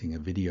demonstrating a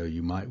video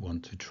you might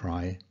want to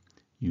try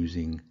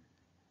using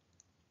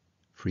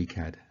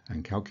FreeCAD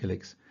and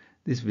Calculix.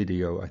 This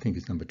video, I think,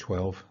 is number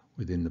 12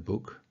 within the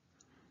book,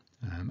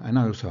 and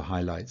I also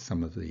highlight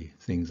some of the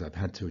things I've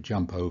had to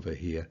jump over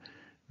here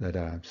that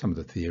are some of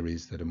the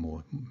theories that are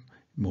more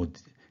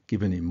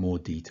given in more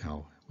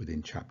detail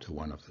within chapter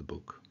 1 of the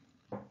book.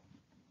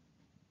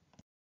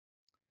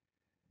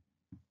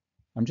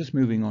 I'm just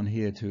moving on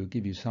here to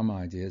give you some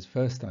ideas,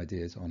 first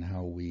ideas on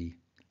how we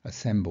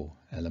assemble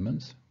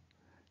elements.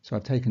 So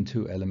I've taken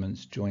two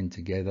elements joined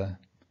together.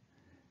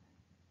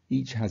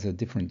 Each has a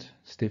different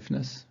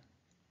stiffness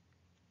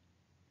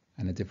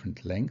and a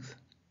different length.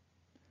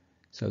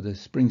 So the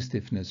spring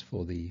stiffness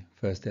for the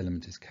first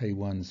element is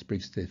K1, spring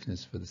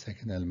stiffness for the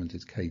second element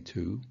is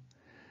K2.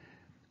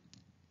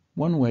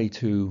 One way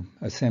to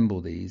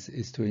assemble these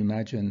is to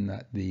imagine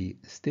that the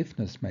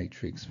stiffness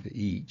matrix for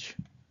each,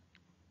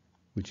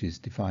 which is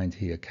defined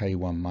here,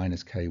 K1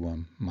 minus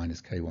K1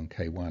 minus K1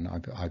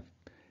 K1, I've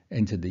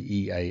entered the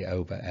EA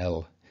over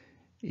L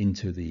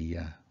into the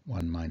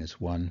 1 minus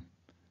 1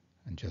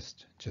 and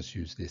just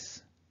use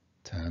this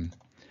term.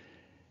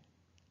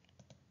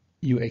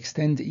 You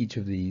extend each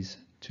of these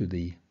to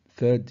the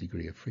third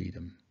degree of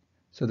freedom.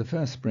 So the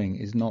first spring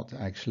is not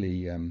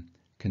actually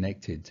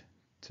connected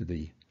to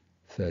the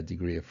third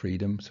degree of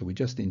freedom. So we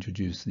just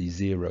introduce these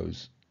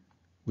zeros,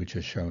 which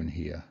are shown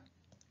here.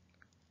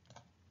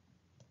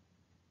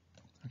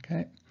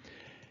 Okay.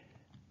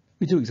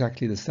 We do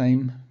exactly the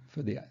same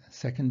for the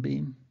second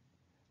beam,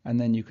 and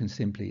then you can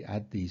simply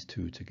add these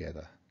two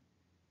together.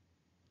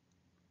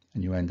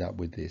 And you end up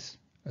with this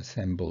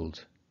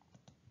assembled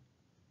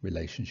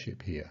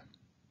relationship here.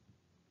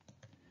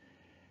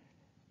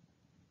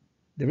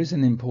 There is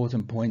an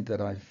important point that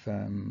I've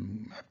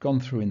gone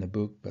through in the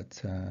book, but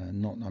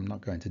I'm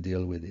not going to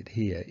deal with it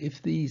here.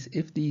 If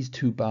these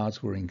two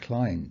bars were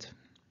inclined,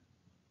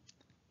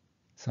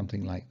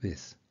 something like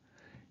this,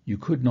 you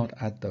could not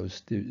add those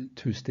two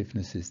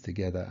stiffnesses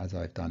together as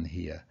I've done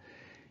here.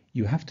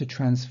 You have to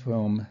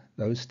transform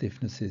those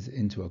stiffnesses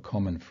into a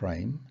common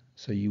frame.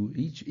 So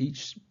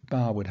each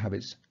bar would have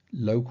its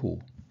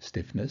local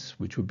stiffness,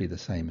 which would be the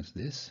same as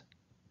this.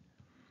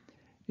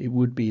 It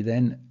would be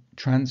then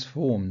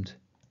transformed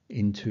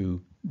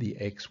into the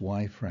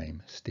XY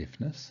frame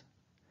stiffness,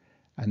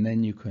 and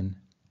then you can,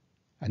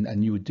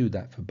 and you would do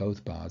that for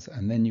both bars,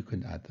 and then you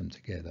can add them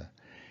together.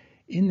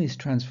 In this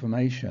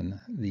transformation,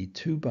 the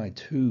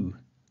 2x2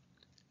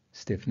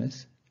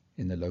 stiffness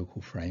in the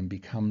local frame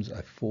becomes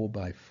a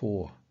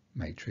 4x4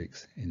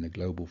 matrix in the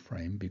global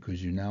frame,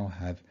 because you now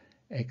have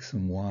X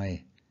and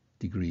Y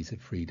degrees of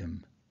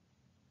freedom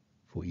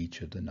for each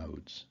of the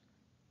nodes.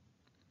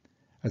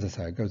 As I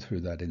say, I go through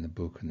that in the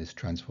book and this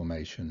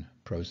transformation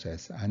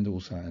process, and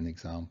also an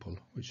example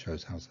which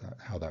shows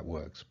how that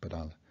works, but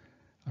I'm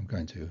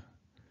going to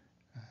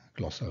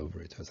gloss over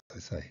it, as I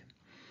say.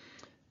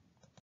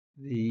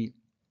 The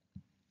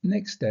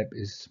next step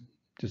is,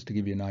 just to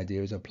give you an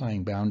idea, is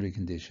applying boundary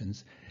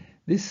conditions.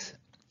 This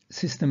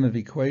system of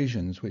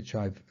equations which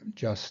I've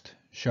just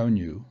shown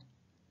you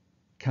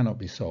cannot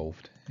be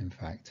solved, in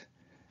fact.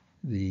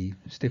 The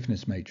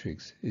stiffness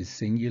matrix is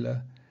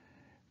singular.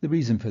 The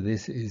reason for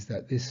this is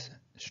that this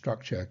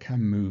structure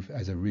can move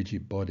as a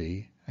rigid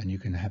body, and you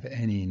can have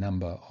any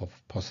number of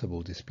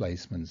possible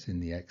displacements in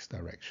the x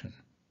direction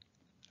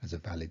as a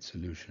valid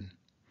solution.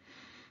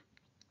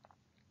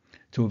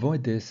 To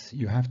avoid this,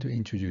 you have to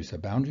introduce a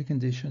boundary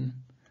condition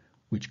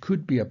which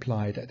could be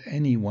applied at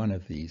any one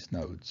of these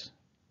nodes.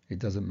 It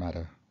doesn't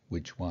matter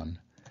which one,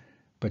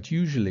 but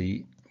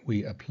usually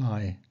we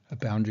apply a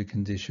boundary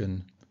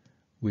condition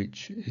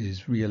which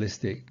is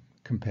realistic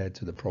compared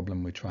to the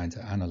problem we're trying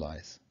to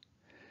analyze.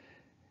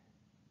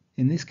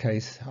 In this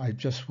case, I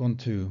just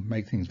want to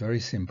make things very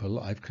simple.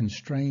 I've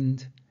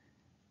constrained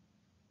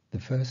the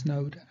first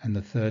node and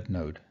the third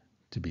node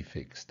to be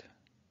fixed.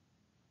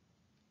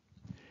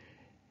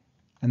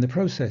 And the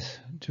process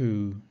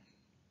to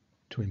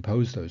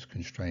impose those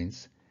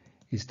constraints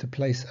is to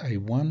place a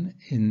 1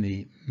 in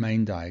the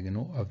main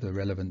diagonal of the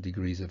relevant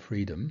degrees of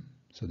freedom.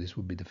 So this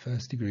would be the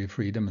first degree of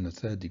freedom and the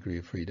third degree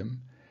of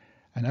freedom,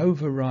 and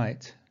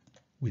overwrite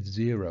with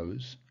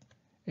zeros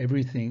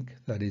everything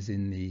that is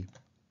in the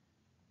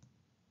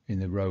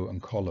row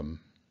and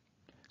column.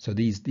 So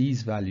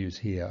these values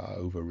here are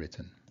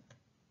overwritten.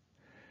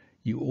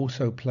 You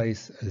also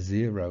place a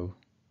 0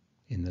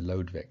 in the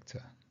load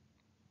vector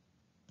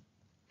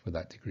for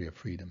that degree of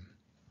freedom.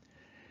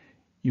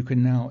 You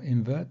can now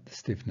invert the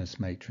stiffness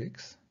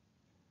matrix,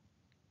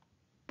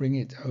 bring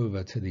it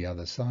over to the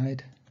other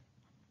side,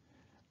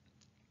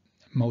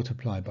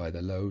 multiply by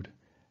the load,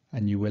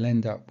 and you will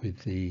end up with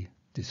the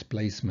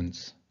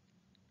displacements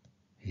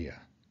here.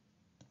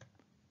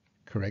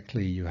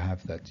 Correctly, you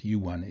have that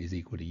U1 is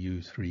equal to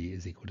U3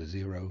 is equal to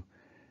 0,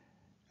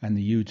 and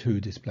the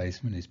U2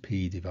 displacement is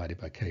P divided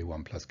by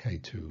K1 plus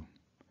K2.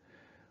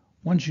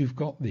 Once you've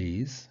got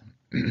these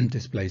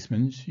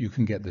displacements, you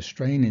can get the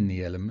strain in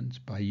the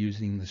element by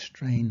using the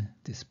strain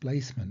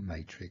displacement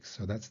matrix.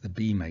 So that's the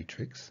B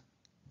matrix,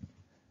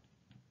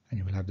 and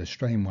you will have the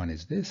strain one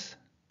is this.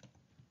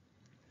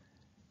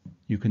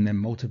 You can then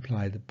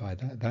multiply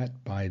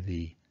that by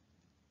the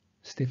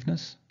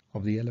stiffness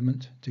of the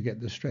element to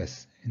get the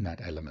stress in that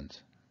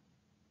element.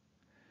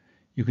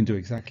 You can do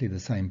exactly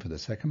the same for the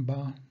second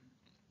bar.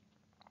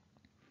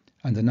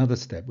 And another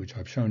step which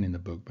I've shown in the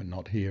book but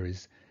not here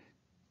is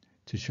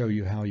to show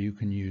you how you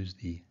can use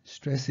the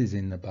stresses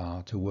in the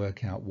bar to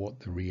work out what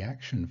the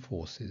reaction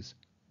forces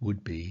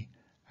would be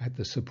at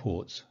the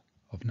supports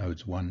of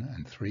nodes 1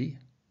 and 3.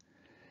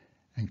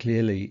 And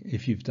clearly,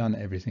 if you've done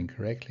everything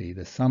correctly,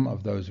 the sum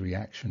of those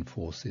reaction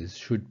forces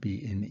should be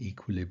in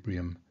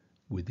equilibrium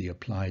with the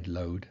applied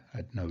load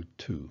at node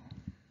 2.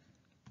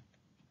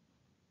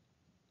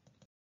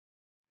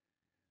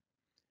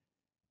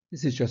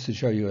 This is just to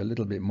show you a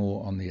little bit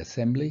more on the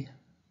assembly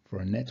for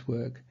a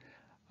network.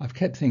 I've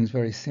kept things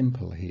very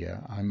simple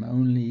here. I'm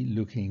only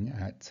looking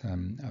at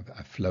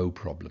a flow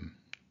problem,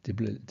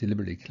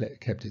 deliberately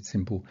kept it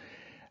simple.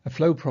 A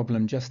flow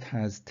problem just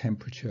has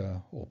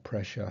temperature or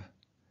pressure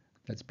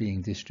that's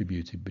being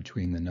distributed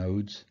between the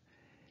nodes.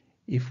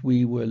 If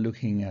we were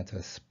looking at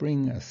a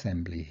spring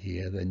assembly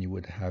here, then you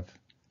would have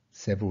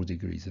several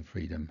degrees of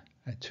freedom,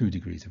 2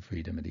 degrees of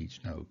freedom at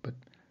each node. But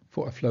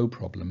for a flow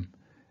problem,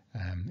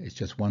 It's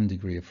just 1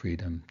 degree of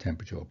freedom,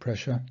 temperature or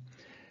pressure.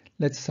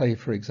 Let's say,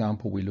 for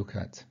example, we look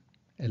at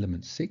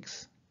element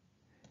 6.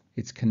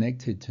 It's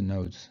connected to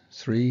nodes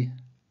 3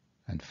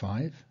 and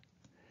 5.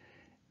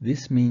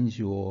 This means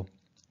your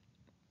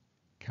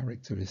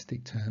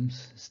characteristic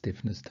terms,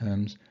 stiffness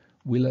terms,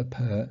 will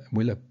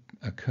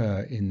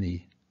occur in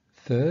the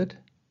 3rd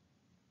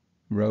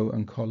row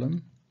and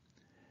column,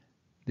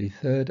 the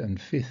 3rd and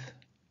 5th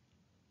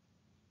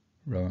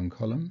row and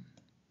column,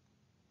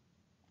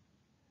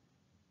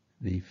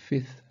 the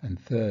 5th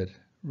and 3rd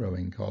row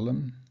and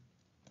column,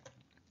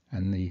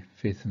 and the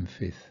 5th and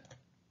 5th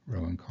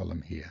row and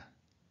column here.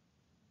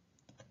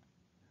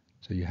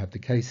 So you have the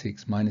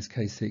K6 minus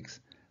K6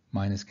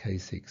 minus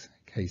K6,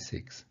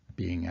 K6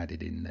 being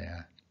added in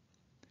there.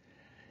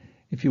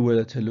 If you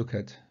were to look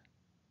at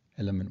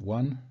element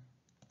 1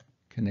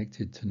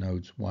 connected to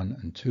nodes 1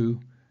 and 2,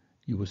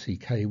 you will see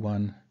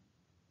K1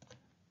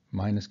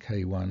 minus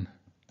K1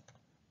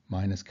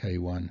 minus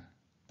K1,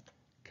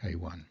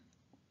 K1.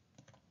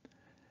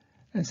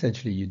 And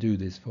essentially you do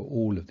this for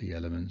all of the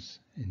elements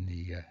in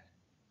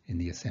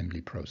the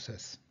assembly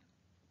process.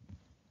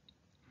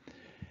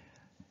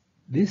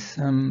 This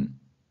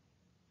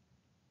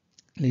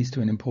leads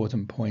to an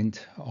important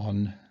point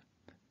on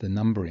the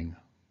numbering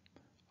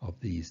of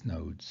these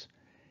nodes.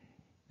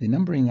 The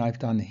numbering I've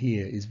done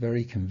here is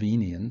very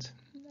convenient,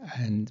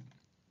 and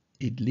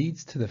it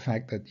leads to the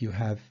fact that you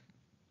have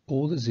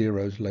all the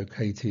zeros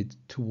located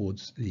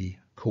towards the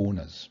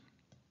corners.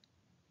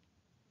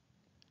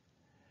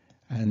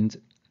 And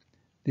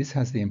this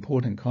has the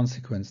important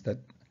consequence that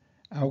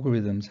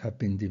algorithms have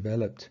been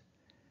developed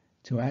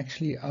to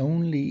actually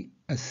only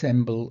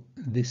assemble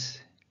this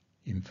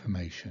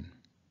information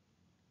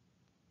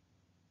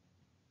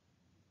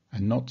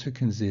and not to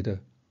consider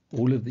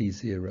all of these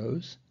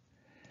zeros.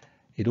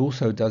 It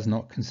also does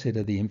not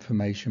consider the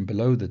information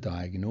below the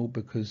diagonal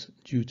because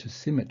due to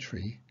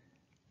symmetry,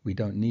 we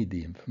don't need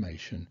the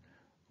information.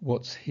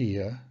 What's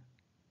here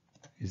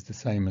is the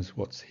same as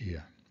what's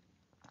here.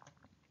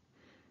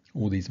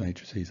 All these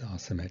matrices are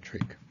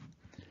symmetric.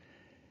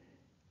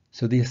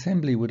 So the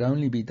assembly would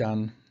only be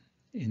done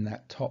in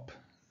that top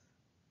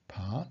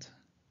part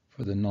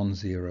for the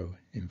non-zero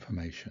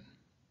information.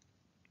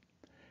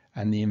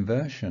 And the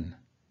inversion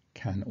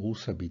can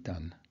also be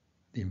done.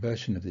 The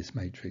inversion of this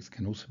matrix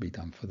can also be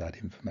done for that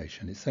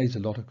information. It saves a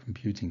lot of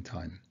computing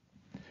time.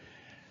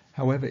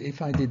 However,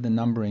 if I did the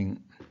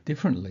numbering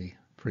differently,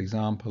 for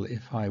example,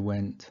 if I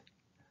went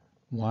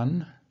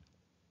 1,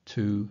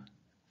 2,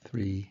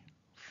 3,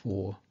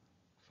 4,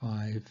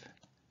 5,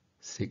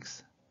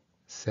 6,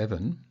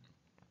 7,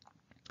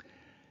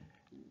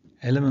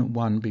 element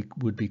 1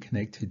 would be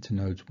connected to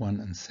nodes 1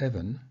 and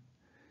 7,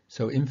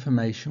 so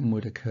information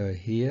would occur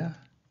here,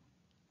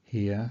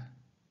 here,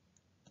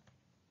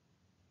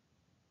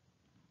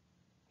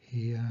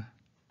 here,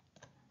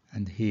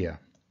 and here.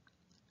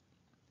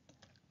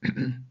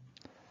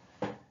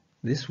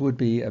 This would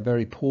be a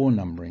very poor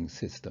numbering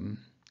system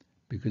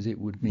because it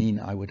would mean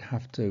I would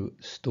have to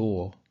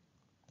store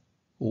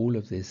all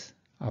of this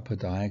upper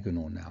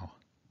diagonal now,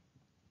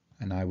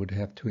 and I would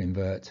have to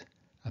invert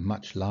a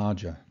much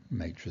larger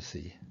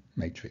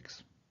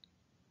matrix.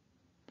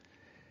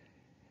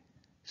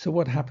 So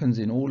what happens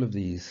in all of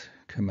these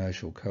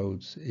commercial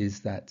codes is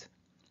that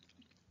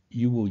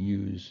you will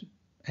use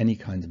any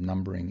kind of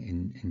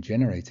numbering in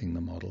generating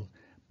the model,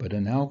 but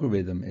an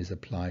algorithm is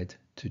applied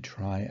to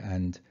try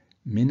and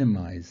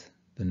minimize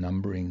the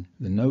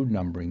node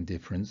numbering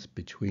difference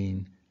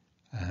between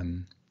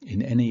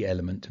in any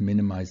element, to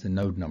minimize the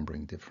node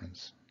numbering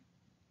difference.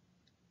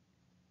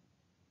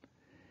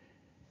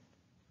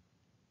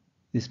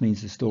 This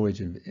means the storage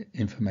of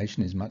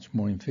information is much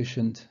more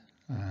efficient.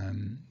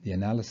 The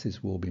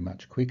analysis will be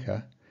much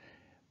quicker.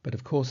 But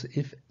of course,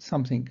 if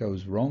something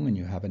goes wrong and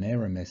you have an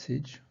error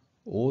message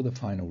or the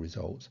final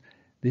results,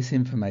 this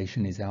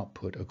information is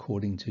output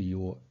according to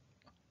your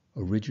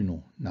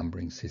original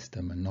numbering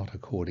system and not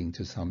according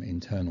to some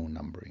internal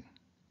numbering.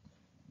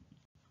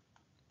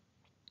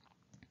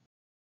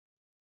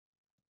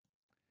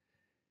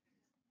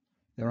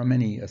 There are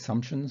many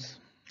assumptions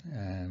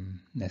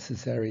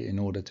necessary in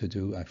order to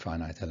do a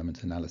finite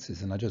element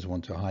analysis, and I just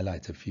want to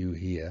highlight a few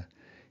here.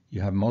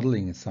 You have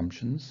modeling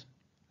assumptions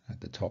at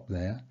the top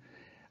there.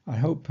 I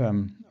hope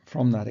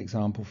from that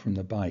example from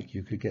the bike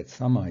you could get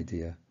some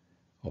idea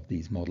of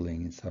these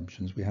modeling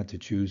assumptions. We had to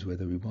choose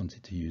whether we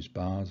wanted to use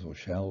bars or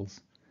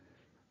shells,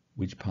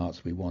 which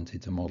parts we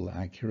wanted to model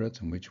accurate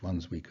and which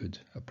ones we could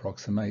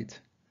approximate.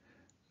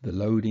 The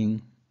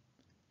loading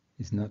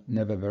is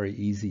never very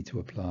easy to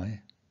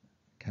apply,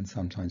 can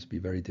sometimes be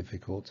very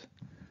difficult.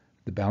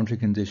 The boundary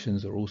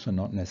conditions are also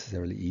not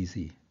necessarily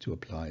easy to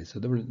apply. So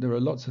there are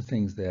lots of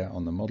things there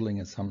on the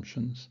modeling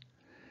assumptions.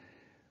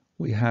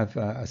 We have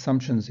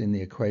assumptions in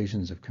the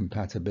equations of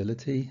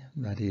compatibility,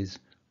 that is,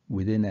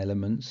 within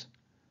elements,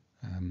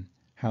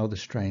 how the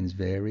strains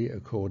vary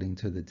according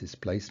to the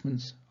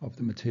displacements of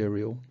the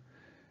material.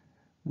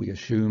 We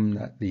assume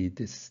that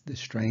the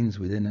strains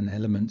within an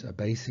element are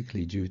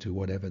basically due to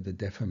whatever the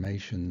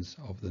deformations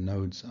of the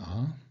nodes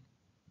are.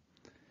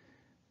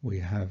 We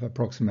have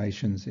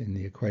approximations in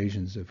the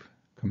equations of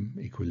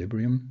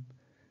equilibrium.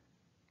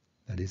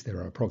 That is, there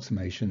are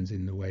approximations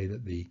in the way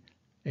that the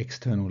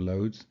external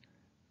loads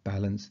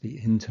balance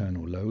the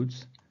internal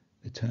loads.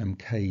 The term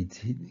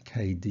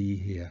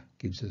KD here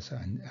gives us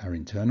our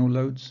internal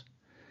loads.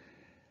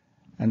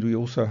 And we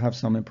also have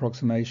some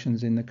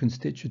approximations in the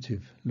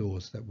constitutive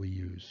laws that we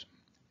use.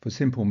 For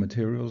simple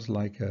materials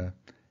like an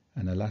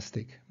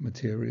elastic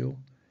material,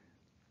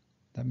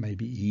 that may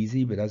be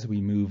easy, but as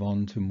we move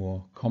on to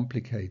more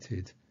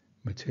complicated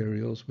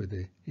materials with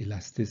the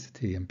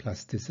elasticity and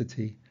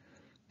plasticity,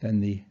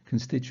 then the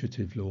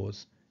constitutive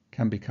laws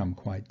can become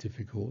quite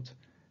difficult.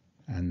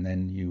 And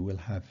then you will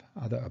have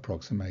other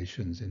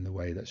approximations in the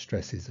way that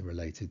stresses are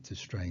related to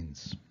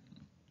strains.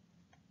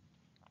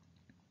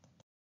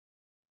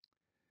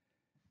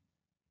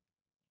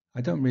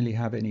 I don't really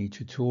have any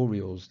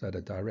tutorials that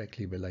are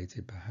directly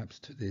related perhaps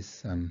to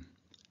this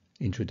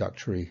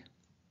introductory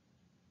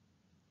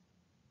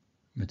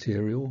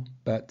material,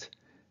 but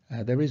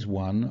there is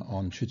one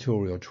on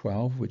tutorial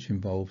 12 which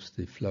involves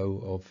the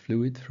flow of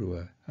fluid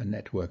through a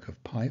network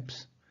of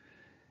pipes.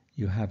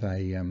 You have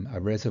a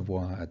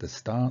reservoir at the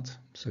start,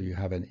 so you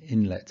have an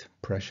inlet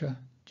pressure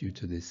due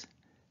to this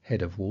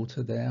head of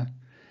water there.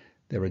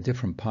 There are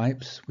different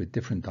pipes with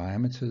different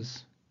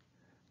diameters.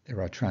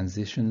 There are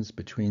transitions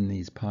between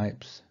these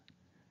pipes.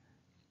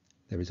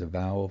 There is a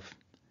valve.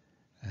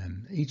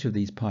 Each of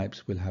these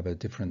pipes will have a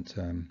different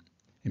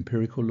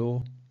empirical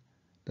law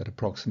that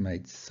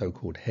approximates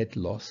so-called head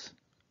loss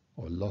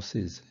or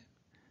losses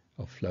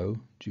of flow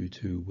due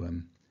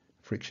to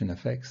friction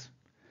effects.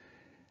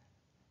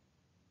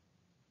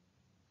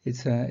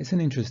 It's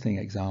an interesting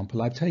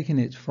example. I've taken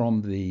it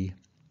from the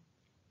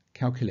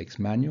Calculix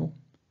manual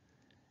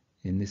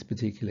in this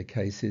particular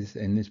case,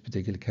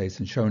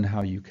 and shown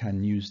how you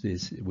can use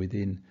this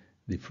within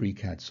the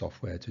FreeCAD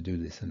software to do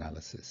this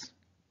analysis.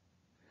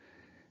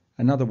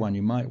 Another one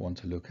you might want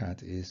to look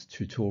at is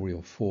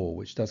tutorial 4,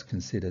 which does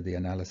consider the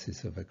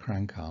analysis of a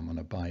crank arm on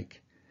a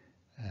bike.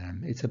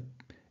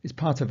 It's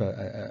part of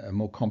a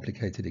more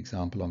complicated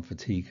example on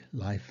fatigue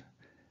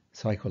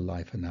cycle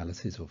life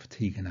analysis or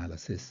fatigue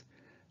analysis.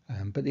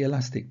 But the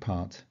elastic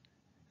part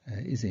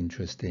is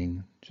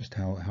interesting, just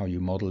how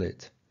you model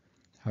it,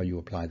 how you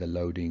apply the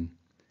loading.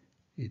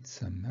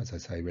 It's, as I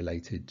say,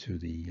 related to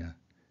the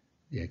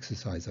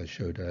exercise I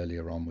showed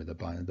earlier on with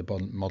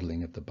the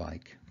modeling of the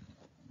bike.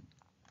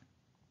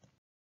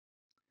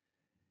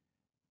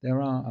 There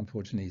are,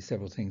 unfortunately,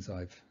 several things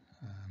I've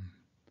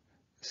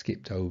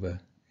skipped over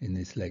in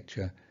this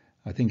lecture.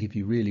 I think if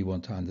you really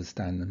want to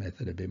understand the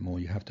method a bit more,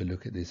 you have to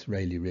look at this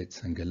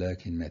Rayleigh-Ritz and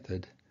Galerkin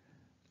method.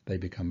 They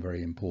become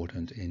very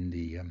important in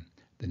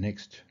the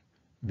next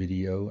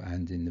video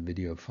and in the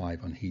video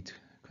 5 on heat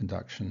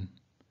conduction.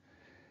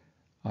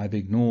 I've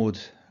ignored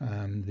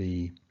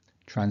the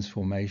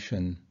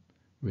transformation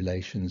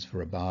relations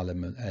for a bar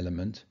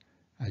element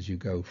as you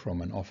go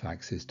from an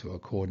off-axis to a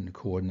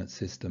coordinate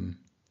system.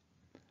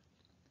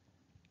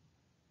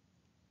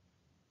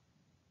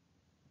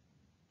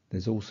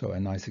 There's also a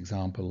nice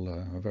example,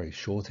 a very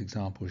short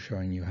example,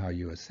 showing you how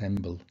you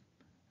assemble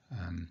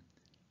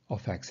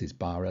off-axis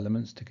bar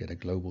elements to get a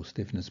global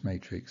stiffness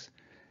matrix.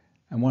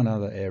 And one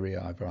other area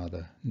I've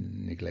rather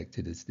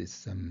neglected is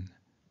this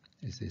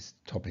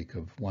topic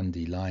of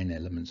 1D line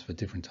elements for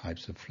different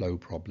types of flow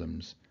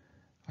problems.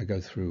 I go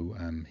through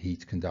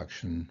heat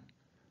conduction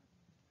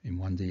in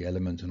 1D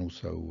element and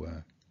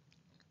also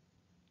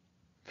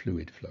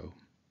fluid flow.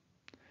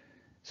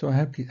 So I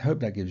hope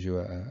that gives you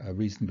a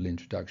reasonable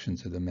introduction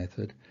to the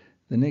method.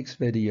 The next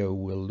video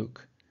will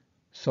look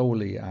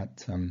solely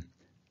at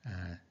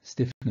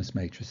stiffness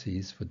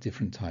matrices for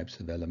different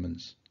types of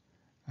elements,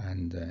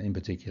 and in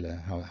particular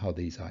how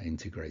these are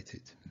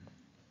integrated.